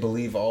that they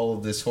believe all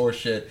of this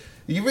horseshit.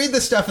 You read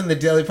the stuff in the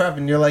Daily Prophet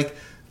and you're like,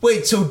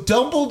 wait, so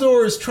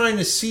Dumbledore is trying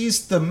to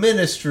seize the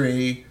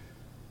Ministry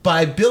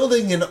by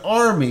building an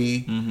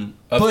army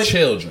of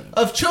children.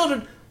 Of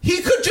children. He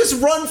could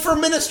just run for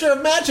Minister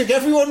of Magic.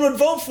 Everyone would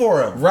vote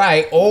for him.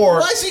 Right, or...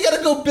 Why is he got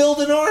to go build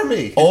an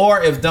army?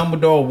 Or if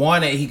Dumbledore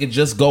wanted, he could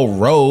just go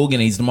rogue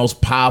and he's the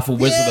most powerful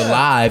wizard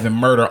alive and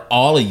murder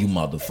all of you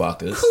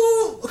motherfuckers.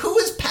 Who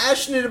is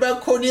passionate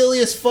about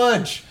Cornelius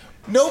Fudge?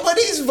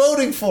 Nobody's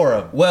voting for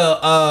him.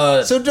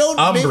 Well, so don't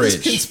make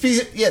Umbridge.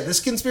 This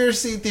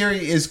conspiracy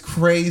theory is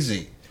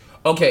crazy.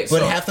 Okay,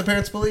 but half the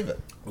parents believe it.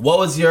 What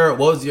was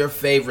your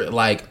favorite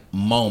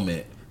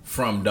moment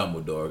from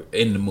Dumbledore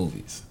in the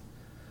movies?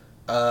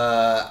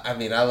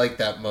 I like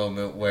that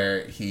moment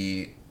where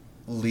he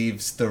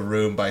leaves the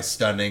room by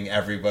stunning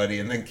everybody,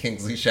 and then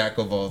Kingsley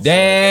Shacklebolt.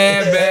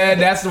 Damn, man,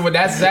 that's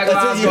exactly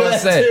what I was going to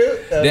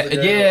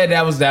say.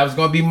 That was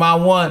going to be my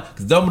one,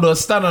 because Dumbledore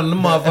stunning the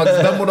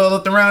motherfuckers. Dumbledore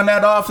looked around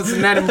that office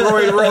and that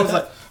embroidery robe was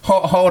like,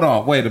 hold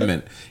on, wait a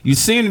minute. You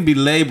seem to be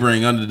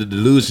laboring under the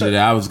delusion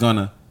that I was going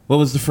to, what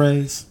was the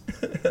phrase?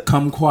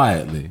 Come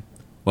quietly.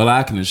 Well,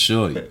 I can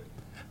assure you,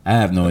 I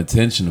have no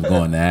intention of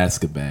going to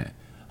Azkaban.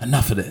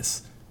 Enough of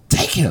this.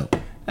 Take him.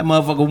 That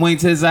motherfucker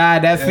winked his eye.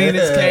 That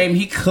Phoenix came.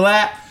 He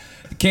clapped.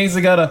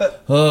 Kingsley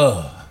got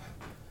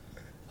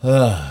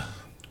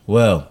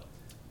well,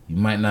 you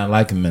might not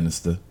like him,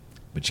 Minister,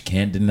 but you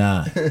can't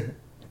deny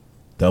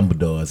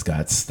Dumbledore's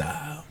got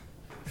style.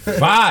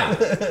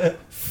 Fire.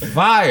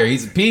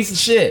 He's a piece of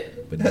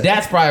shit. But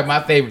that's probably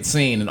my favorite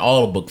scene in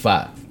all of Book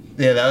 5.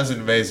 Yeah, that was an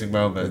amazing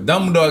moment.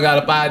 Dumbledore got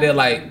up out of there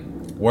like,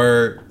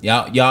 word,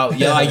 y'all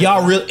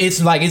real.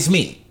 It's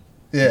me.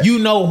 Yeah. You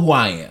know who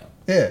I am.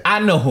 Yeah. I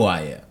know who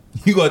I am.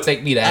 You gonna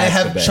take me to Azkaban. I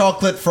have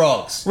chocolate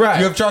frogs. Right.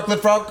 You have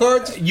chocolate frog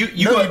cards? You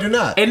do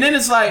not. And then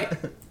it's like,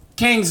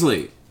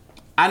 Kingsley,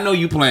 I know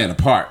you playing a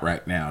part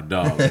right now,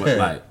 dog, but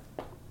like,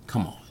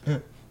 come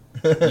on.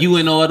 You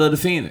in Order of the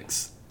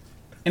Phoenix.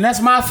 And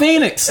that's my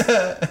Phoenix.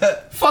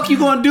 Fuck you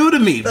gonna do to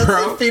me, that's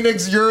bro? The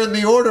Phoenix you're in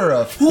the Order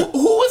of. Who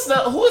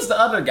was the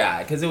other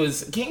guy? Because it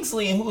was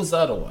Kingsley and who was the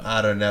other one?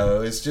 I don't know.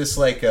 It was just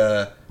like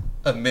a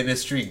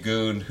Ministry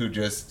goon who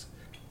just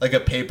like a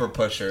paper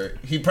pusher.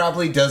 He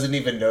probably doesn't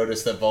even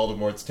notice that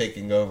Voldemort's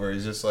taking over.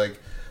 He's just like,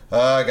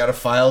 I gotta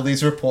file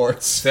these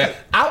reports.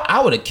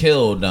 I would have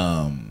killed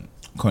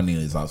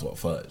Cornelius Oswald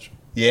Fudge.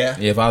 Yeah.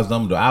 If I was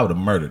Dumbledore, I would have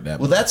murdered that.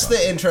 Well, that's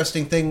the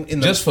interesting thing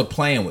just for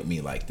playing with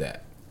me like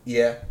that.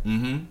 Yeah.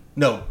 Mm-hmm.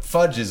 No,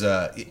 Fudge is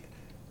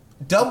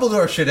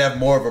Dumbledore should have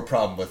more of a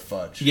problem with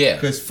Fudge. Yeah.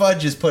 Because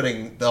Fudge is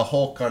putting the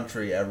whole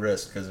country at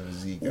risk because of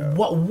his ego.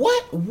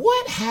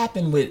 What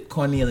happened with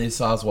Cornelius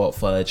Oswald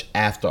Fudge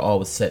after all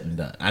was said and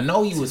done? I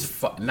know he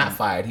was not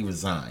fired. He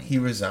resigned. He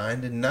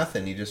resigned and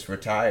nothing. He just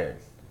retired.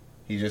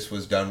 He just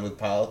was done with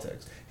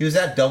politics. He was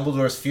at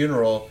Dumbledore's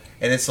funeral,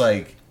 and it's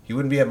like, he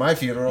wouldn't be at my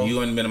funeral. You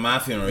wouldn't been at my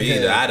funeral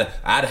either. I'd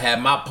have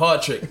had my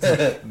portrait.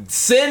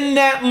 Send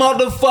that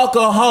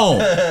motherfucker home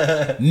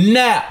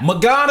now.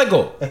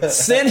 McGonagall,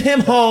 send him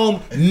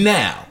home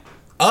now.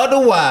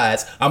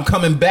 Otherwise, I'm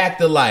coming back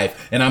to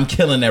life and I'm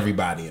killing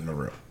everybody in the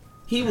room.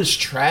 He was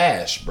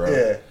trash, bro.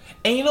 Yeah.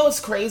 And you know what's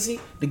crazy?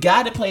 The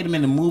guy that played him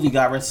in the movie,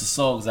 God rest his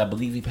soul, because I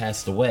believe he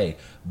passed away.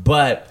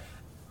 But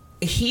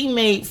he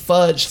made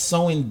Fudge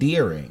so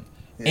endearing,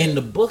 and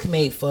the book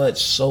made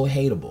Fudge so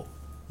hateable.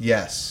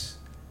 Yes.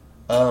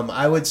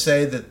 I would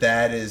say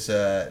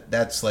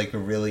that's like a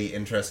really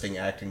interesting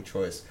acting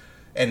choice.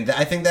 And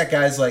I think that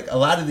guy's like, a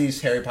lot of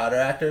these Harry Potter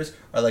actors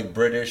are like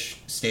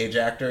British stage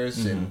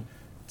actors and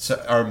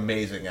are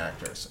amazing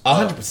actors.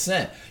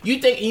 100%.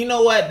 You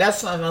know what? That's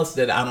something else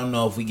that I don't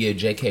know if we give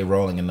J.K.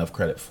 Rowling enough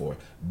credit for.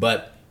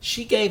 But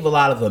she gave a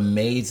lot of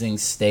amazing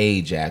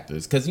stage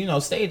actors. Because,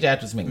 stage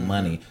actors make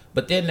money,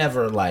 but they're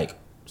never like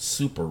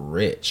super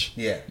rich.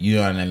 Yeah. You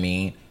know what I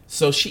mean?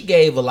 So she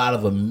gave a lot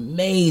of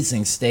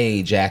amazing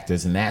stage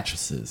actors and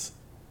actresses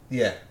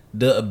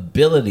the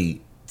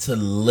ability to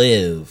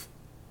live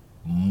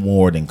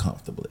more than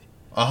comfortably.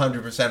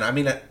 100%. I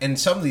mean, and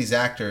some of these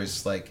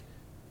actors, like,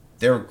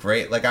 they're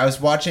great. Like, I was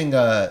watching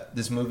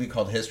this movie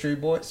called History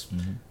Boys,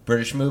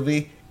 British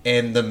movie,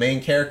 and the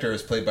main character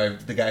is played by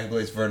the guy who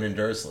plays Vernon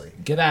Dursley.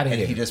 Get out of here.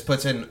 And he just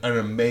puts in an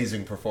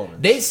amazing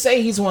performance. They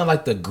say he's one of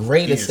like the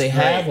greatest they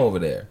have over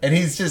there. And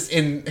he's just,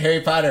 in Harry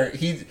Potter,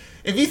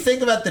 if you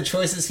think about the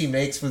choices he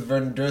makes with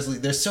Vernon Dursley,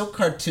 they're so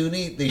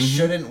cartoony, they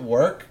shouldn't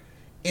work.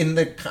 In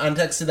the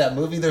context of that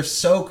movie, they're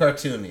so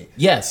cartoony.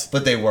 Yes.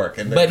 But they work.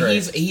 And but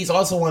he's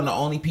also one of the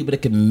only people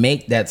that can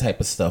make that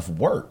type of stuff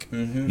work.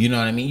 Mm-hmm. You know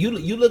what I mean?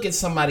 You look at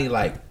somebody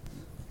like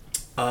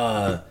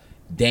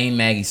Dame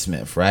Maggie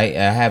Smith, right?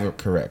 I have it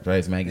correct, right?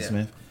 It's Maggie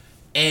Smith.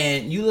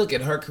 And you look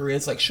at her career,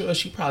 it's like, sure,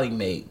 she probably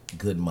made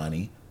good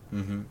money.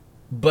 Mm-hmm.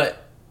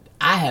 But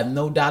I have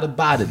no doubt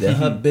about it that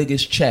her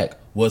biggest check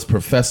was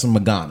Professor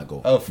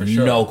McGonagall. Oh, for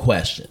sure. No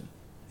question.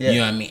 Yeah. You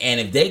know what I mean? And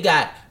if they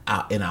got,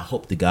 and I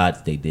hope to God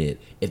that they did,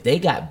 if they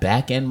got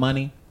back-end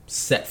money,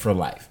 set for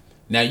life.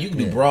 Now, you can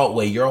do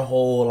Broadway your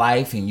whole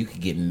life and you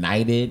could get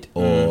knighted,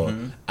 or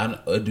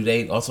do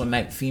they also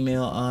knight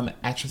female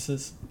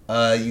actresses?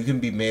 You can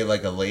be made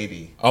like a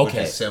lady. Okay.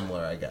 Which is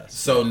similar, I guess.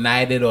 So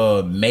knighted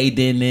or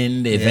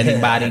maidened, if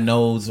anybody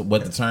knows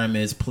what the term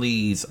is,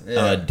 please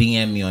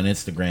DM me on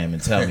Instagram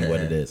and tell me what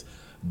it is.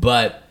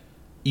 But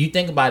you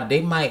think about it,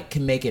 they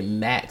can make it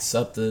max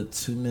up to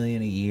 $2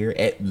 million a year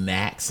at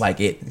max,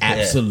 like at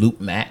absolute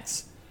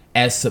max,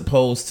 as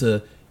opposed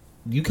to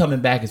you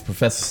coming back as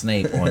Professor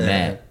Snape on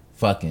that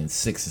fucking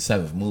 6th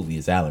or 7th movie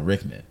as Alan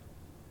Rickman.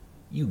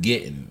 You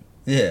getting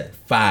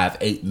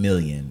 $5-8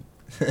 million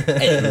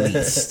at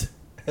least.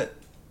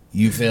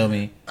 You feel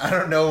me? I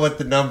don't know what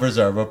the numbers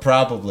are, but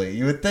probably.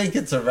 You would think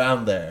it's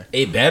around there.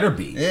 It better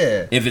be.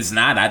 Yeah. If it's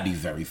not, I'd be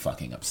very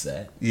fucking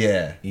upset.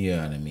 Yeah. You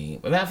know what I mean?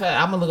 But matter of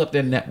fact, I'm going to look up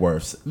their net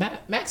worths.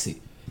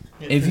 Maxie,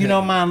 if you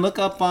don't mind, look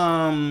up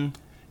Dame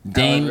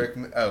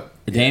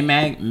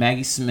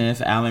Maggie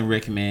Smith, Alan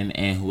Rickman,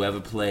 and whoever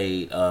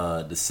played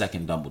the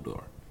second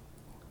Dumbledore.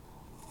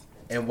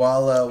 And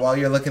while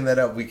you're looking that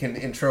up, we can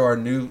intro our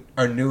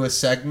newest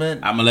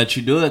segment. I'm gonna let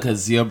you do it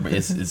because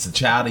it's a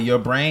child of your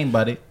brain,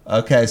 buddy.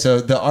 Okay,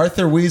 so the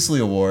Arthur Weasley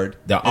Award,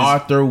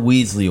 Arthur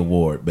Weasley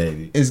Award,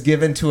 baby, is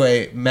given to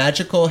a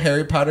magical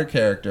Harry Potter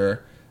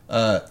character,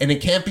 and it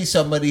can't be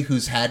somebody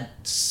who's had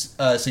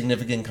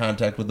significant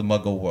contact with the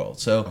Muggle world.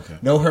 So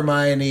no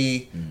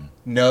Hermione,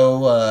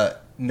 no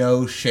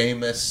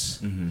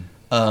Seamus.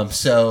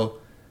 So.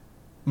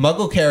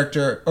 Muggle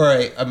character, or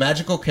a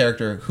magical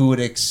character who would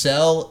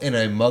excel in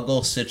a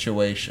Muggle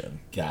situation.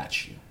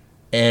 Got you.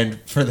 And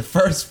for the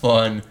first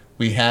one,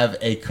 we have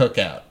a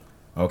cookout.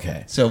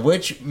 Okay. So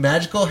which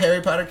magical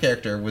Harry Potter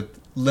character with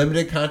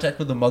limited contact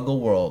with the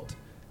Muggle world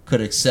could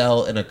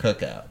excel in a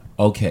cookout?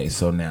 Okay,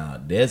 so now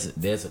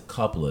there's a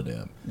couple of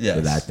them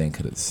that I think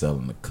could excel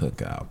in the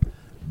cookout.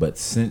 But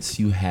since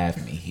you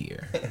have me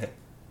here,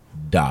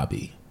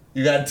 Dobby.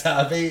 You got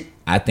Dobby?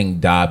 I think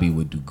Dobby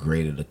would do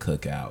great at the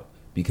cookout.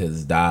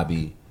 Because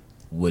Dobby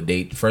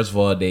first of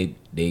all, they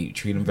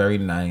treat him very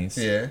nice.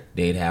 Yeah.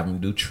 They'd have him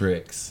do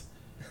tricks.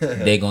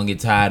 They gonna get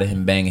tired of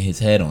him banging his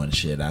head on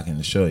shit, I can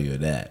assure you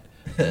of that.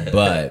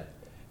 But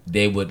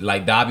they would,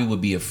 like, Dobby would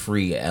be a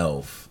free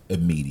elf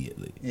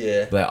immediately.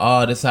 Yeah. Like,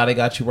 oh, this how they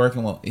got you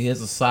working? Well,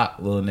 here's a sock,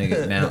 little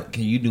nigga. Now,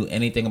 can you do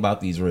anything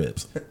about these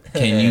ribs?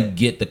 Can you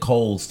get the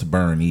coals to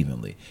burn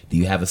evenly? Do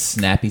you have a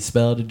snappy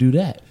spell to do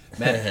that?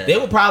 Man, they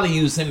would probably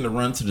use him to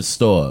run to the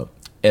store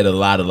at a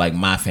lot of like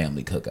my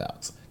family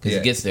cookouts because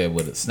he gets there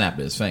with a snap of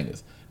his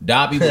fingers.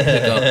 Dobby would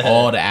pick up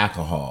all the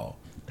alcohol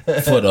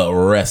for the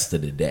rest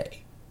of the day.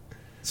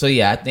 So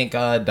yeah, I think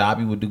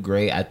Dobby would do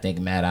great. I think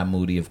Mad Eye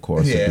Moody, of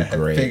course, would do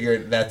great. I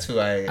figured that's who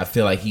I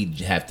feel like he'd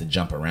have to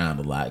jump around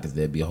a lot because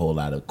there'd be a whole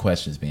lot of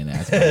questions being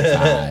asked about his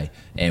eye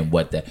and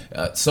what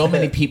that. So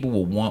many people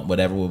will want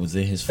whatever was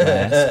in his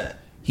flask.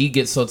 He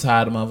gets so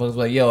tired of motherfuckers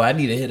like, yo, I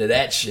need a hit of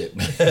that shit,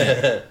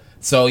 man.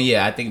 So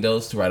yeah, I think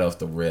those two right off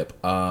the rip.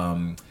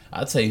 I'll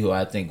tell you who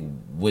I think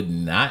would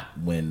not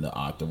win the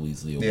Arthur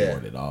Weasley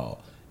Award at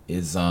all.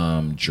 Is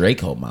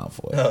Draco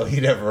Malfoy. Oh,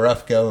 he'd have a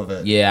rough go of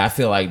it. Yeah, I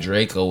feel like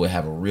Draco would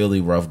have a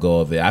really rough go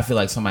of it. I feel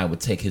like somebody would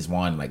take his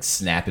wand and like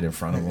snap it in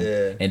front of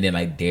him and then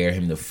like dare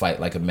him to fight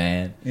like a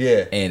man.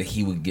 Yeah. And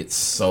he would get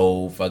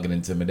so fucking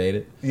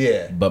intimidated.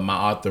 Yeah. But my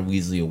Arthur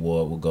Weasley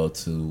Award will go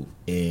to,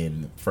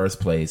 in first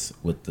place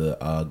with the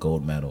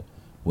gold medal,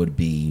 would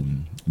be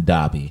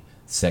Dobby.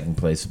 Second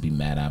place would be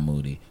Mad Eye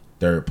Moody.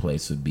 Third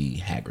place would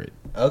be Hagrid.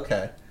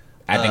 Okay.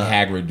 I think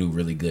Hagrid would do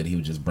really good. He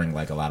would just bring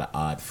like a lot of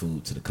odd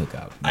food to the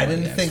cookout. I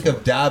didn't think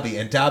of Dobby,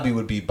 and Dobby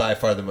would be by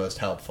far the most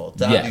helpful.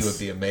 Dobby would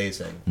be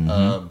amazing.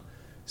 Mm-hmm.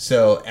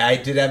 So I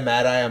did have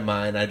Mad Eye on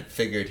mine. I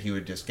figured he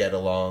would just get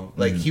along.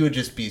 Like, he would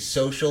just be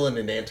social in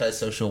an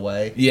antisocial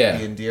way. Yeah.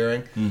 Be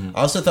endearing. Mm-hmm. I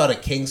also thought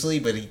of Kingsley,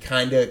 but he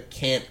kind of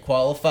can't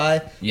qualify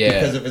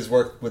because of his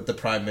work with the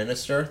Prime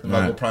Minister, the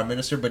Muggle Prime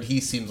Minister, but he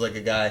seems like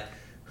a guy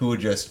who would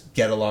just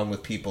get along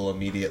with people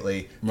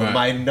immediately. But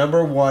my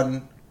number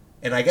one...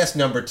 And I guess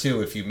number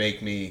two, if you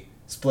make me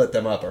split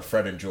them up, are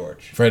Fred and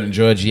George. Fred and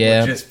George, yeah.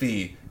 Would just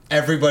be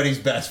everybody's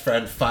best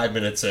friend 5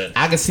 minutes in.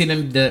 I can see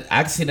them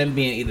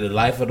being either the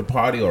life of the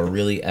party or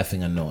really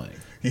effing annoying.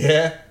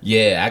 Yeah?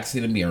 Yeah, I can see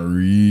them being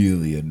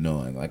really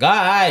annoying. Like, all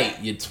right,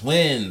 you're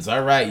twins.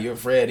 All right, you're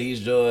Fred,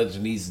 he's George,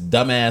 and these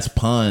dumbass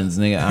puns,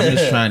 nigga. I'm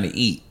just trying to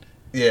eat.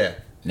 Yeah.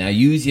 Now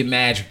use your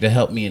magic to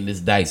help me in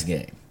this dice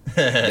game.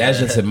 That's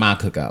just in my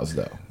cookouts,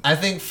 though. I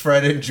think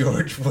Fred and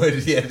George would,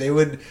 they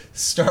would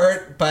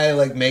start by,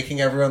 like, making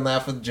everyone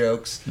laugh with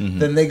jokes. Mm-hmm.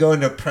 Then they go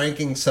into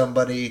pranking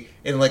somebody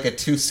in, like, a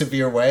too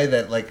severe way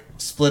that, like,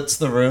 splits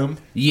the room.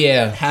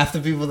 Yeah. Half the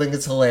people think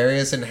it's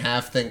hilarious and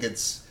half think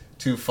it's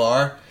too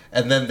far.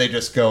 And then they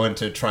just go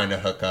into trying to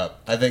hook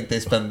up. I think they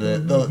spend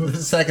the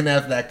second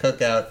half of that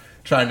cookout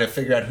trying to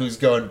figure out who's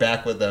going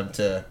back with them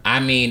to...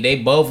 I mean, they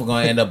both are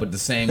going to end up with the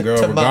same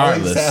girl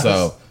regardless,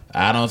 so...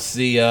 I don't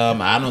see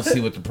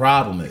what the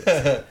problem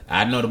is.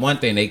 I know the one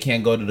thing, they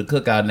can't go to the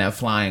cookout in that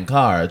flying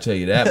car, I'll tell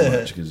you that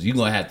much, because you're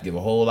going to have to give a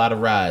whole lot of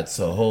rides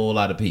to a whole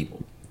lot of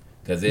people,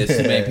 because there's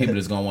too many people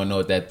that's going to want to know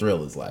what that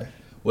thrill is like.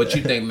 What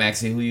you think,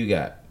 Maxie? Who you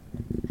got?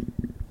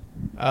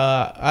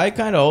 I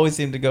kind of always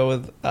seem to go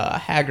with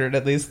Hagrid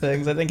at these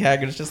things. I think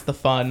Hagrid's just the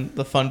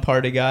fun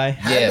party guy.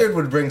 Hagrid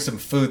would bring some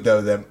food,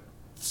 though, that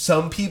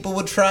some people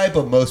would try,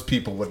 but most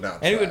people would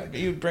not try. And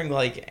he would bring,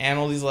 like,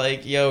 animals. He's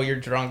like, yo, you're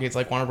drunk. He's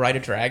like, want to ride a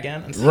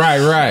dragon? And so,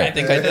 right. I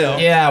think I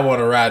do. Yeah, I want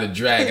to ride a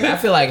dragon. I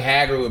feel like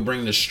Hagrid would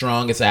bring the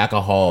strongest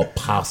alcohol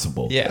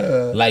possible.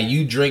 Yeah. Like,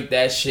 you drink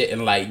that shit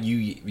and, like,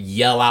 you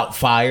yell out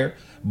fire,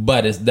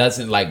 but it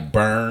doesn't, like,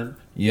 burn.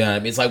 You know what I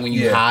mean? It's like when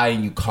you high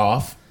and you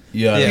cough.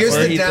 Yeah, here's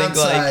the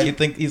downside.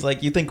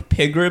 You think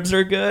pig ribs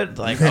are good?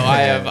 Like, oh, I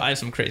have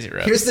some crazy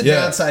ribs. Here's the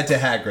downside to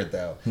Hagrid,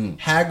 though.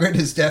 Hagrid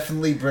is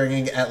definitely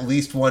bringing at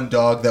least one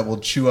dog that will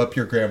chew up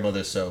your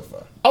grandmother's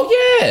sofa. Oh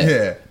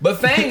yeah. But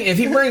Fang, if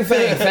he bring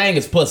Fang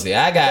is pussy.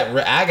 I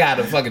got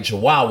a fucking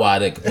Chihuahua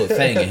that could put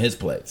Fang in his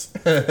place.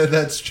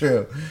 That's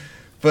true.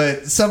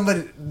 But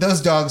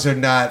those dogs are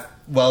not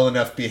well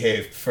enough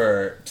behaved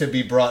to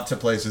be brought to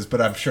places,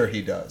 but I'm sure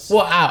he does.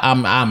 Well,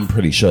 I'm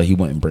pretty sure he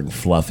wouldn't bring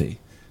Fluffy.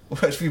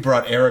 What if we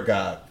brought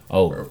Aragog?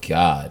 Oh,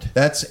 God.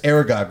 That's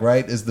Aragog,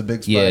 right? Is the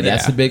big spider? Yeah,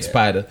 that's the big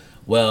spider.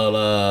 Well,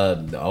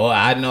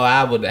 I know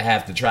I would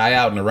have to try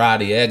out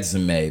Narati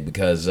Eczema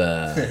because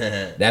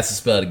that's a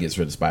spell that gets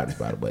rid of spiders,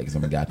 by the way, because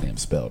I'm a goddamn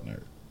spell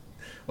nerd.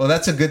 Well,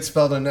 that's a good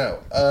spell to know.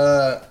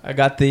 I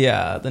got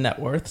the net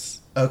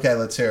worths. Okay,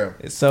 let's hear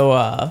them.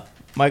 So,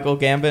 Michael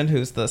Gambon,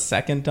 who's the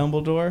second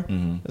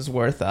Dumbledore, is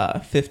worth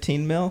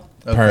 15 mil.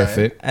 Okay.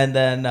 Perfect. And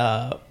then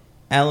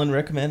Alan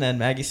Rickman and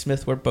Maggie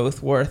Smith were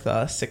both worth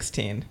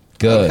 16.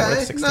 Good. Okay,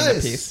 Worth 16 nice.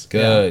 apiece.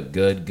 Good.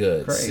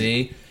 Great.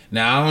 See?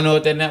 Now, I don't know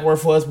what that net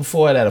worth was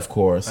before that, of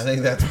course. I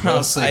think that's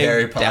mostly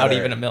Harry Potter. I doubt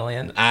even $1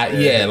 million.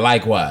 Yeah,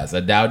 likewise. I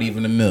doubt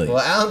even $1 million.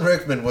 Well, Alan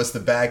Rickman was the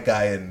bad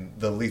guy in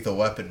the Lethal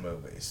Weapon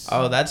movies.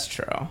 Oh, that's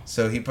true.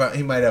 So he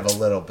might have a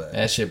little bit.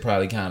 That shit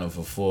probably counted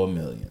for $4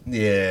 million.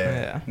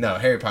 Yeah. No,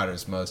 Harry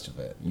Potter's most of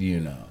it. You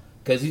know.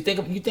 Because you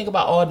think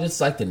about all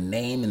this, like the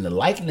name and the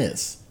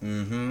likeness.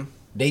 Mm-hmm.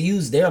 They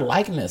use their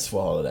likeness for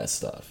all of that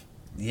stuff.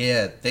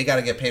 Yeah, they got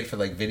to get paid for,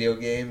 like, video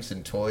games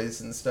and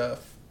toys and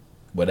stuff.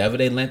 Whatever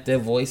they lent their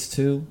voice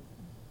to,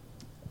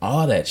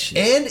 all that shit.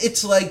 And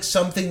it's, like,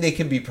 something they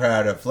can be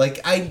proud of.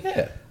 Like,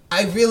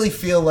 I really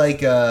feel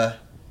like the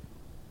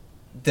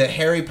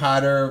Harry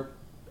Potter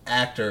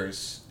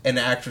actors and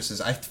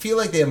actresses, I feel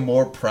like they have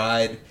more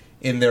pride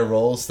in their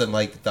roles than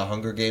like the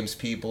Hunger Games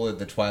people or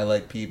the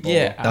Twilight people.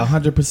 Yeah,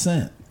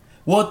 100%.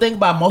 Well, think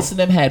about most of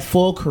them had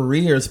full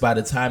careers by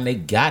the time they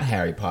got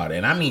Harry Potter,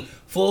 and I mean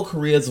full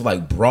careers of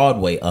like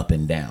Broadway up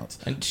and downs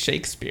and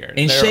Shakespeare.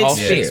 And they're all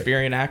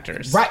Shakespearean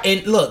actors, right?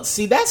 And look,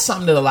 see, that's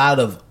something that a lot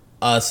of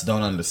us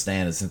don't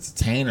understand as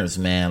entertainers,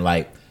 man.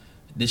 Like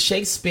the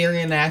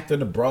Shakespearean actor,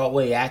 the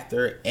Broadway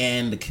actor,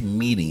 and the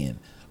comedian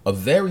are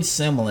very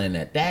similar in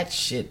that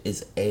shit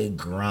is a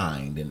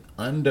grind, an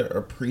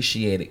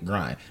underappreciated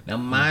grind. Now,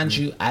 mind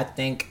you, I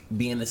think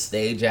being a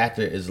stage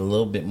actor is a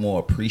little bit more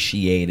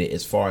appreciated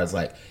as far as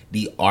like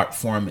the art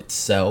form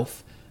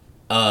itself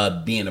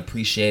being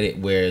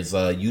appreciated, whereas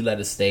you let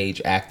a stage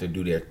actor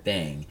do their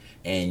thing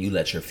and you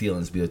let your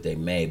feelings be what they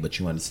may, but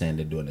you understand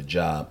they're doing a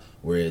job.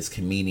 Whereas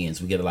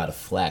comedians, we get a lot of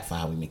flack for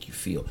how we make you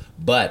feel.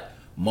 But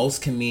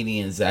most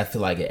comedians, I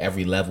feel like at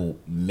every level,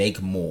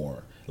 make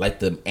more. Like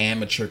the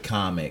amateur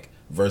comic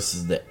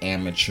versus the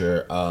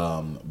amateur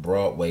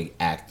Broadway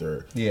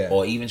actor,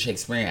 or even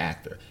Shakespearean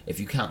actor. If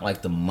you count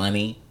like the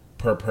money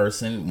per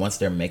person, once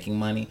they're making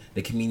money,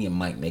 the comedian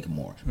might make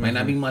more. Might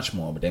not be much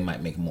more, but they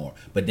might make more.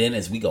 But then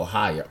as we go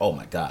higher, oh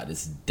my God,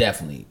 it's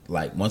definitely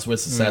like once we're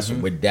successful,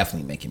 we're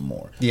definitely making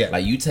more. Yeah.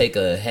 Like you take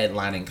a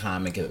headlining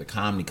comic at the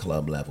comedy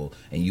club level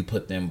and you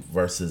put them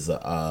versus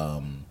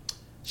a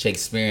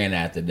Shakespearean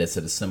actor that's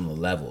at a similar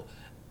level.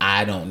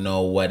 I don't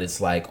know what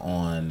it's like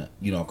on,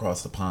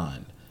 across the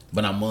pond,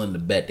 but I'm willing to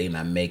bet they're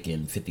not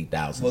making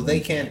 $50,000. Well, they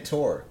can't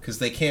tour because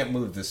they can't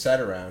move the set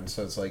around.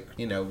 So it's like,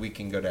 we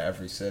can go to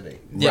every city.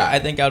 Yeah, Right. I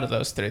think out of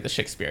those three, the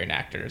Shakespearean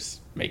actors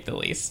make the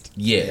least.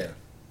 Yeah.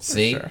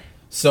 See? Sure.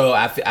 So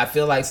I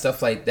feel like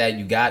stuff like that,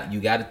 you got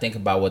to think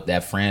about what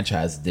that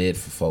franchise did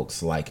for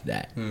folks like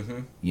that.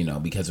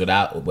 Because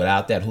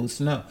without that, who's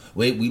to know?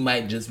 We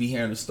might just be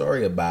hearing a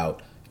story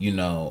about,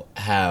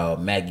 how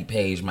Maggie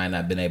Page might not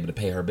have been able to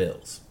pay her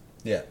bills.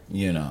 Yeah.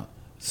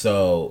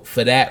 So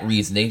for that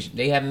reason, they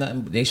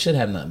should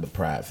have nothing but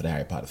pride for the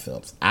Harry Potter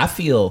films. I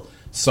feel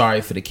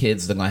sorry for the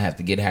kids that are gonna have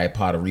to get Harry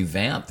Potter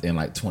revamped in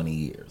like 20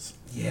 years.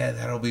 Yeah,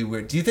 that'll be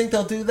weird. Do you think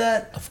they'll do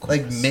that? Of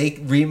course. Like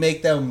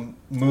remake them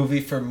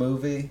movie for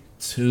movie?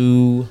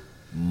 Too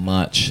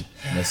much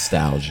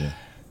nostalgia.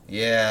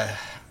 Yeah.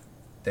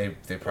 They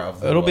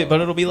probably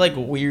It'll be like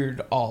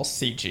weird all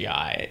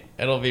CGI.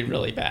 It'll be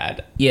really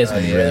bad. Yeah, it's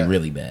gonna be really,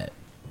 really bad.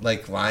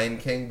 Like Lion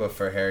King, but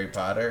for Harry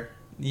Potter?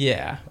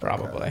 Yeah,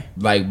 probably.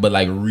 But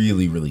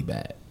really, really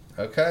bad.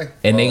 Okay.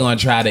 And they're gonna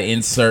try to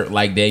insert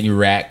like Daniel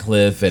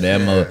Radcliffe and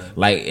Emma,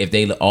 like if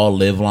they all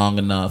live long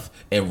enough,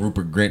 and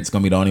Rupert Grint's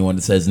gonna be the only one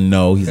that says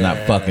no, he's not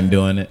fucking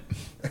doing it.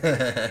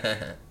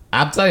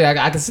 I'll tell you,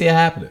 I can see it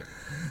happening.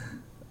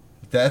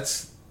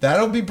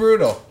 That'll be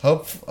brutal.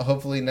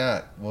 Hopefully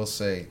not. We'll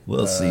see.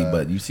 We'll see,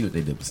 but you see what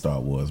they did with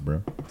Star Wars,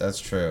 bro. That's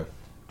true.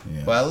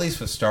 Yeah. Well, at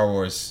least with Star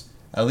Wars,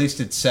 at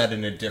least it's set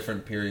in a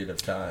different period of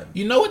time.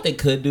 You know what they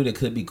could do that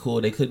could be cool?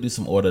 They could do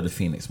some Order of the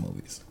Phoenix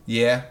movies.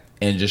 Yeah.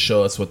 And just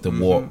show us what the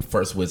war,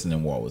 first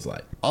Wizarding War was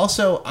like.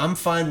 Also, I'm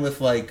fine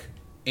with like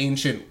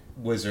ancient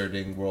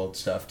wizarding world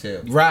stuff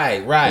too.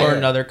 Right. Or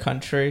another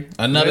country.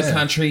 Another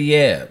country,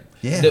 yeah.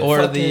 Yeah.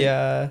 Or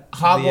the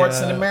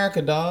Hogwarts in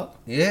America, dog.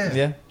 Yeah.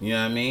 Yeah. You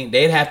know what I mean?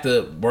 They'd have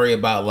to worry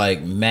about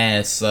like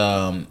mass,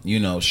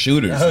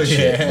 shooters and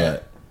shit.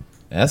 But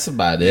that's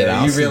about it.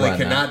 Yeah, you really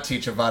cannot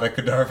teach Avada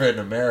Kedavra in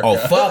America. Oh,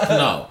 fuck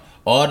no.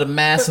 All the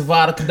mass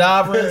Avada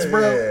Kedavras,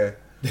 bro.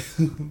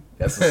 Yeah.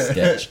 That's a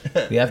sketch.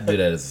 We have to do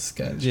that as a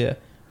sketch. Yeah.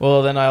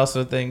 Well, then I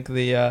also think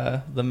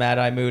the Mad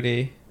Eye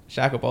Moody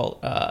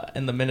Shacklebolt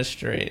and the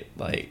Ministry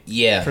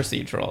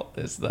procedural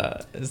is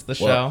the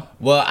show.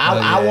 Well,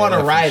 I want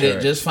to write sure.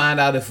 it. Just find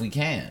out if we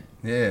can.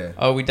 Yeah.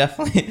 Oh, we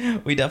definitely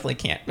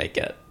can't make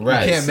it.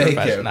 Right. We can't make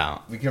it.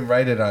 No. We can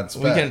write it on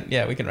spec.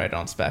 We can write it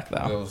on spec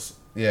though.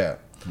 Yeah.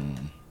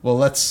 Well,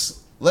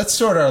 let's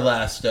sort our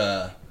last. You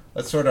want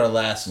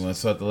to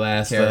start the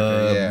last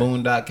character,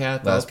 Boondock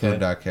character? Last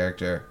Boondock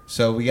character.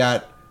 So we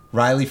got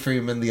Riley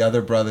Freeman, the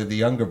other brother, the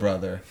younger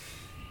brother.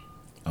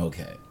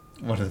 Okay.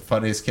 One of the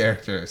funniest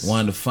characters.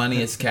 One of the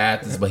funniest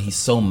characters, but he's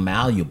so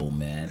malleable,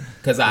 man.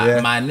 Because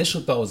my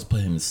initial thought was to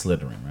put him in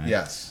Slytherin, right?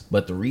 Yes.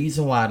 But the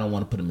reason why I don't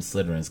want to put him in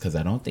Slytherin is because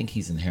I don't think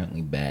he's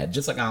inherently bad.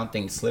 Just like I don't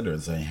think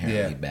Slytherins are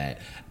inherently bad.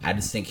 I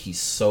just think he's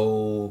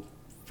so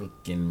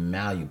freaking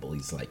malleable.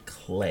 He's like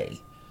clay.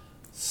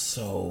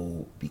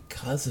 So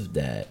because of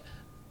that,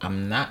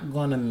 I'm not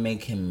going to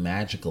make him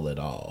magical at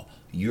all.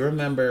 You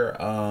remember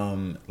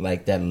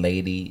like that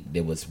lady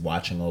that was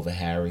watching over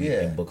Harry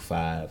in book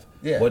 5?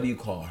 Yeah. What do you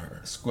call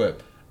her?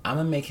 Squib. I'm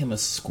going to make him a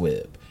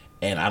squib.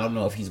 And I don't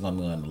know if he's going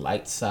to be on the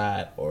light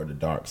side or the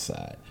dark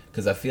side.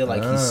 Because I feel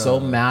like he's so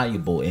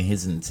malleable and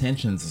his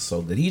intentions are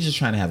so good. He's just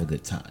trying to have a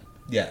good time.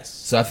 Yes.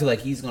 So I feel like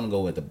he's going to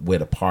go with where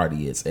the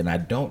party is. And I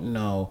don't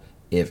know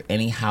if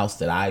any house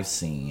that I've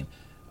seen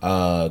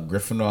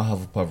Gryffindor,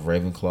 Hufflepuff,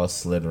 Ravenclaw,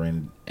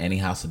 Slytherin, any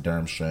House of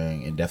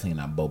Durmstrang, and definitely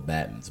not Bo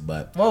Battens.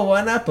 But well,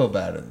 why not Bo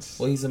Battens?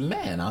 Well, he's a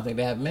man. I don't think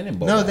they have men in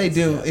Bo. No, Battens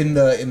they do in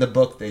the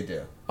book. They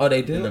do. Oh,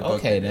 they do? The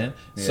Okay, then.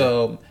 Yeah.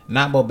 So,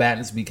 not Bo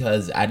Battens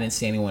because I didn't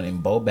see anyone in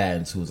Bo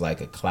Battens who's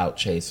like a clout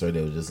chaser.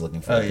 They were just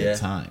looking for a good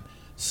time.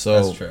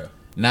 So, that's true.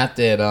 Not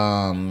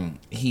that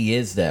he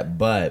is that,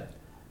 but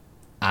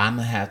I'm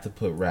going to have to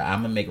I'm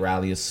going to make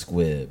Riley a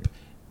squib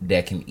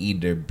that can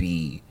either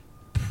be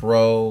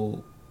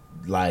pro,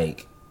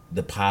 like,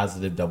 the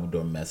positive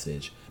Dumbledore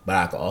message, but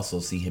I could also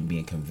see him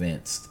being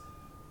convinced,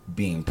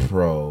 being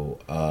pro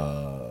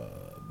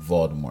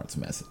Voldemort's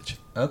message.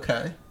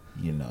 Okay.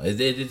 You know, it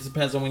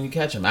depends on when you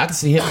catch him. I can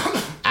see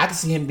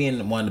him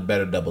being one of the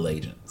better double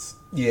agents.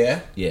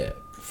 Yeah. Yeah,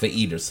 for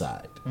either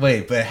side.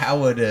 Wait, but how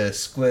would a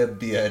squib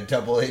be a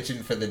double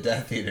agent for the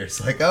Death Eaters?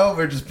 Like, oh,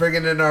 we're just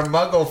bringing in our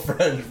Muggle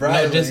friend,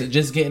 right? No,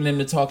 just getting him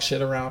to talk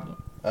shit around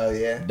him. Oh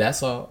yeah.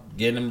 That's all.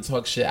 Getting him to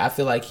talk shit. I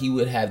feel like he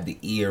would have the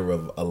ear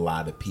of a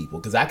lot of people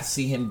because I could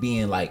see him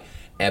being like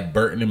at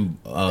Burton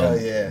and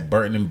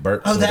Burton and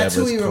Burke's. Oh, that's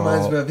who he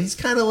reminds me of. He's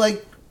kind of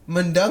like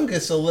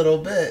Mundungus a little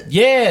bit.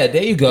 Yeah,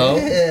 there you go.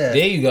 Yeah.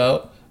 There you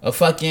go.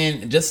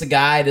 Just a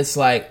guy that's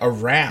like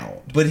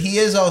around. But he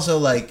is also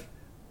like,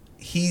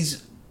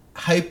 he's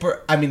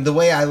hyper. I mean, the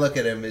way I look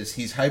at him is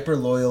he's hyper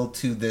loyal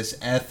to this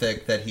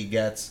ethic that he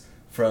gets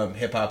from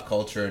hip hop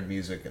culture and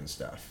music and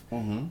stuff.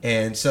 Mm-hmm.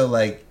 And so,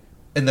 like,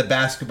 in the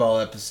basketball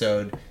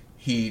episode,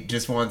 he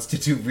just wants to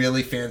do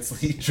really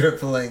fancy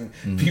dribbling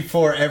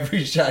before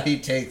every shot he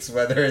takes,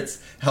 whether it's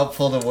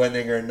helpful to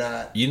winning or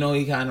not. You know,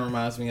 he kind of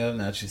reminds me of,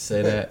 now that you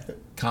say that,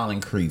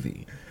 Colin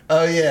Creevy.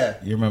 Oh, yeah.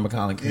 You remember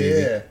Colin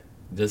Creevy? Yeah.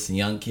 Just a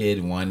young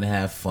kid wanting to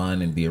have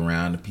fun and be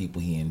around the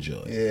people he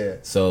enjoys. Yeah.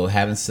 So,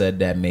 having said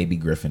that, maybe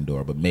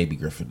Gryffindor, but maybe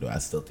Gryffindor. I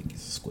still think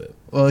he's a squib.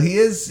 Well,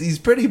 he's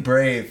pretty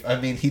brave. I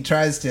mean, he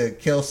tries to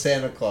kill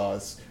Santa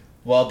Claus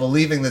while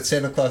believing that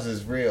Santa Claus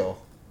is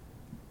real.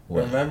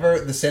 What?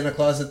 Remember the Santa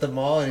Claus at the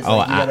mall? And he's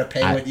like, you gotta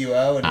pay what you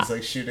owe, and he's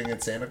like shooting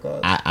at Santa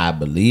Claus? I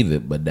believe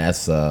it, but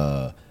that's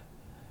it's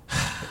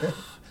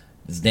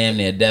damn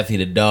near Daffy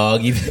the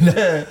dog. Even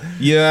though,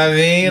 you know what I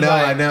mean? No,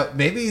 like, I know.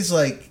 Maybe he's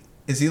like,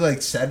 is he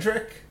like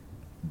Cedric?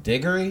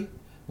 Diggory?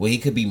 Well, he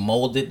could be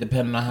molded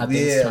depending on how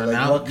things turn like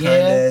out. What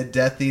kind of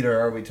Death Eater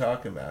are we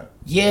talking about?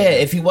 Yeah,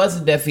 if he was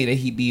a Death Eater,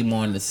 he'd be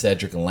more in the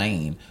Cedric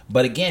lane.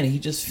 But again, he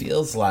just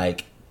feels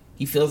like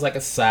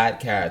a side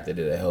character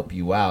that'll help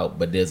you out,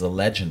 but there's a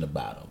legend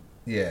about him.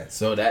 Yeah.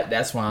 So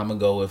that's why I'm gonna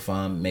go with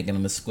making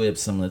him a squib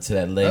similar to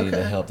that lady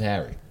that helped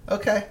Harry.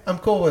 Okay, I'm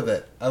cool with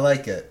it. I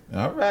like it.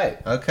 All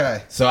right.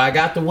 Okay. So I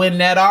got to win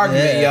that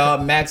argument,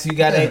 y'all. Max, you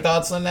got any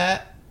thoughts on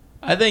that?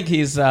 I think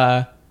he's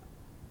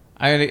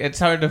it's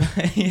hard to.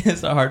 He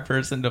is a hard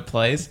person to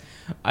place.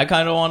 I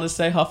kind of want to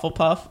say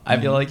Hufflepuff. I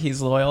feel like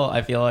he's loyal.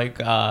 I feel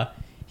like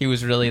he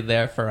was really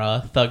there for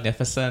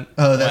Thugnificent.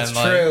 Oh, that's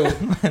true.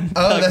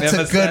 Oh, that's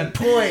a good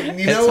point.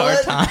 You know what?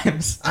 It's hard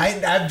times.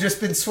 I've just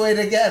been swayed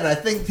again. I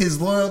think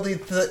his loyalty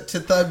to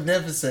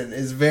Thugnificent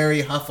is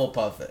very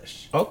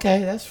Hufflepuffish. Okay,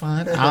 that's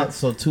fine.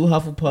 So 2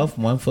 Hufflepuff,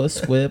 1 for a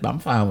squib. I'm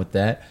fine with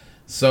that.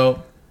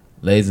 So,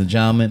 ladies and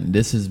gentlemen,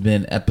 this has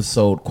been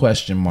episode ?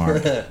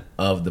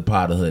 Of the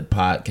Potterhood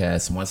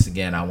podcast. Once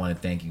again, I want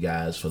to thank you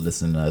guys for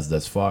listening to us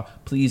thus far.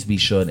 Please be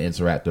sure to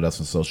interact with us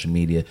on social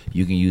media.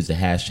 You can use the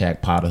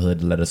hashtag Potterhood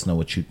to let us know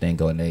what you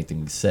think on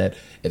anything we said.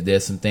 If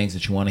there's some things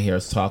that you want to hear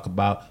us talk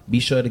about, be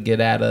sure to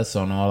get at us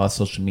on all our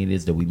social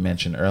medias that we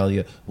mentioned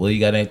earlier. Will, you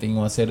got anything you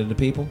want to say to the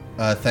people?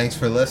 Thanks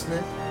for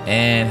listening.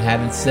 And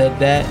having said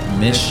that,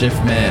 mischief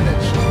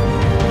managed.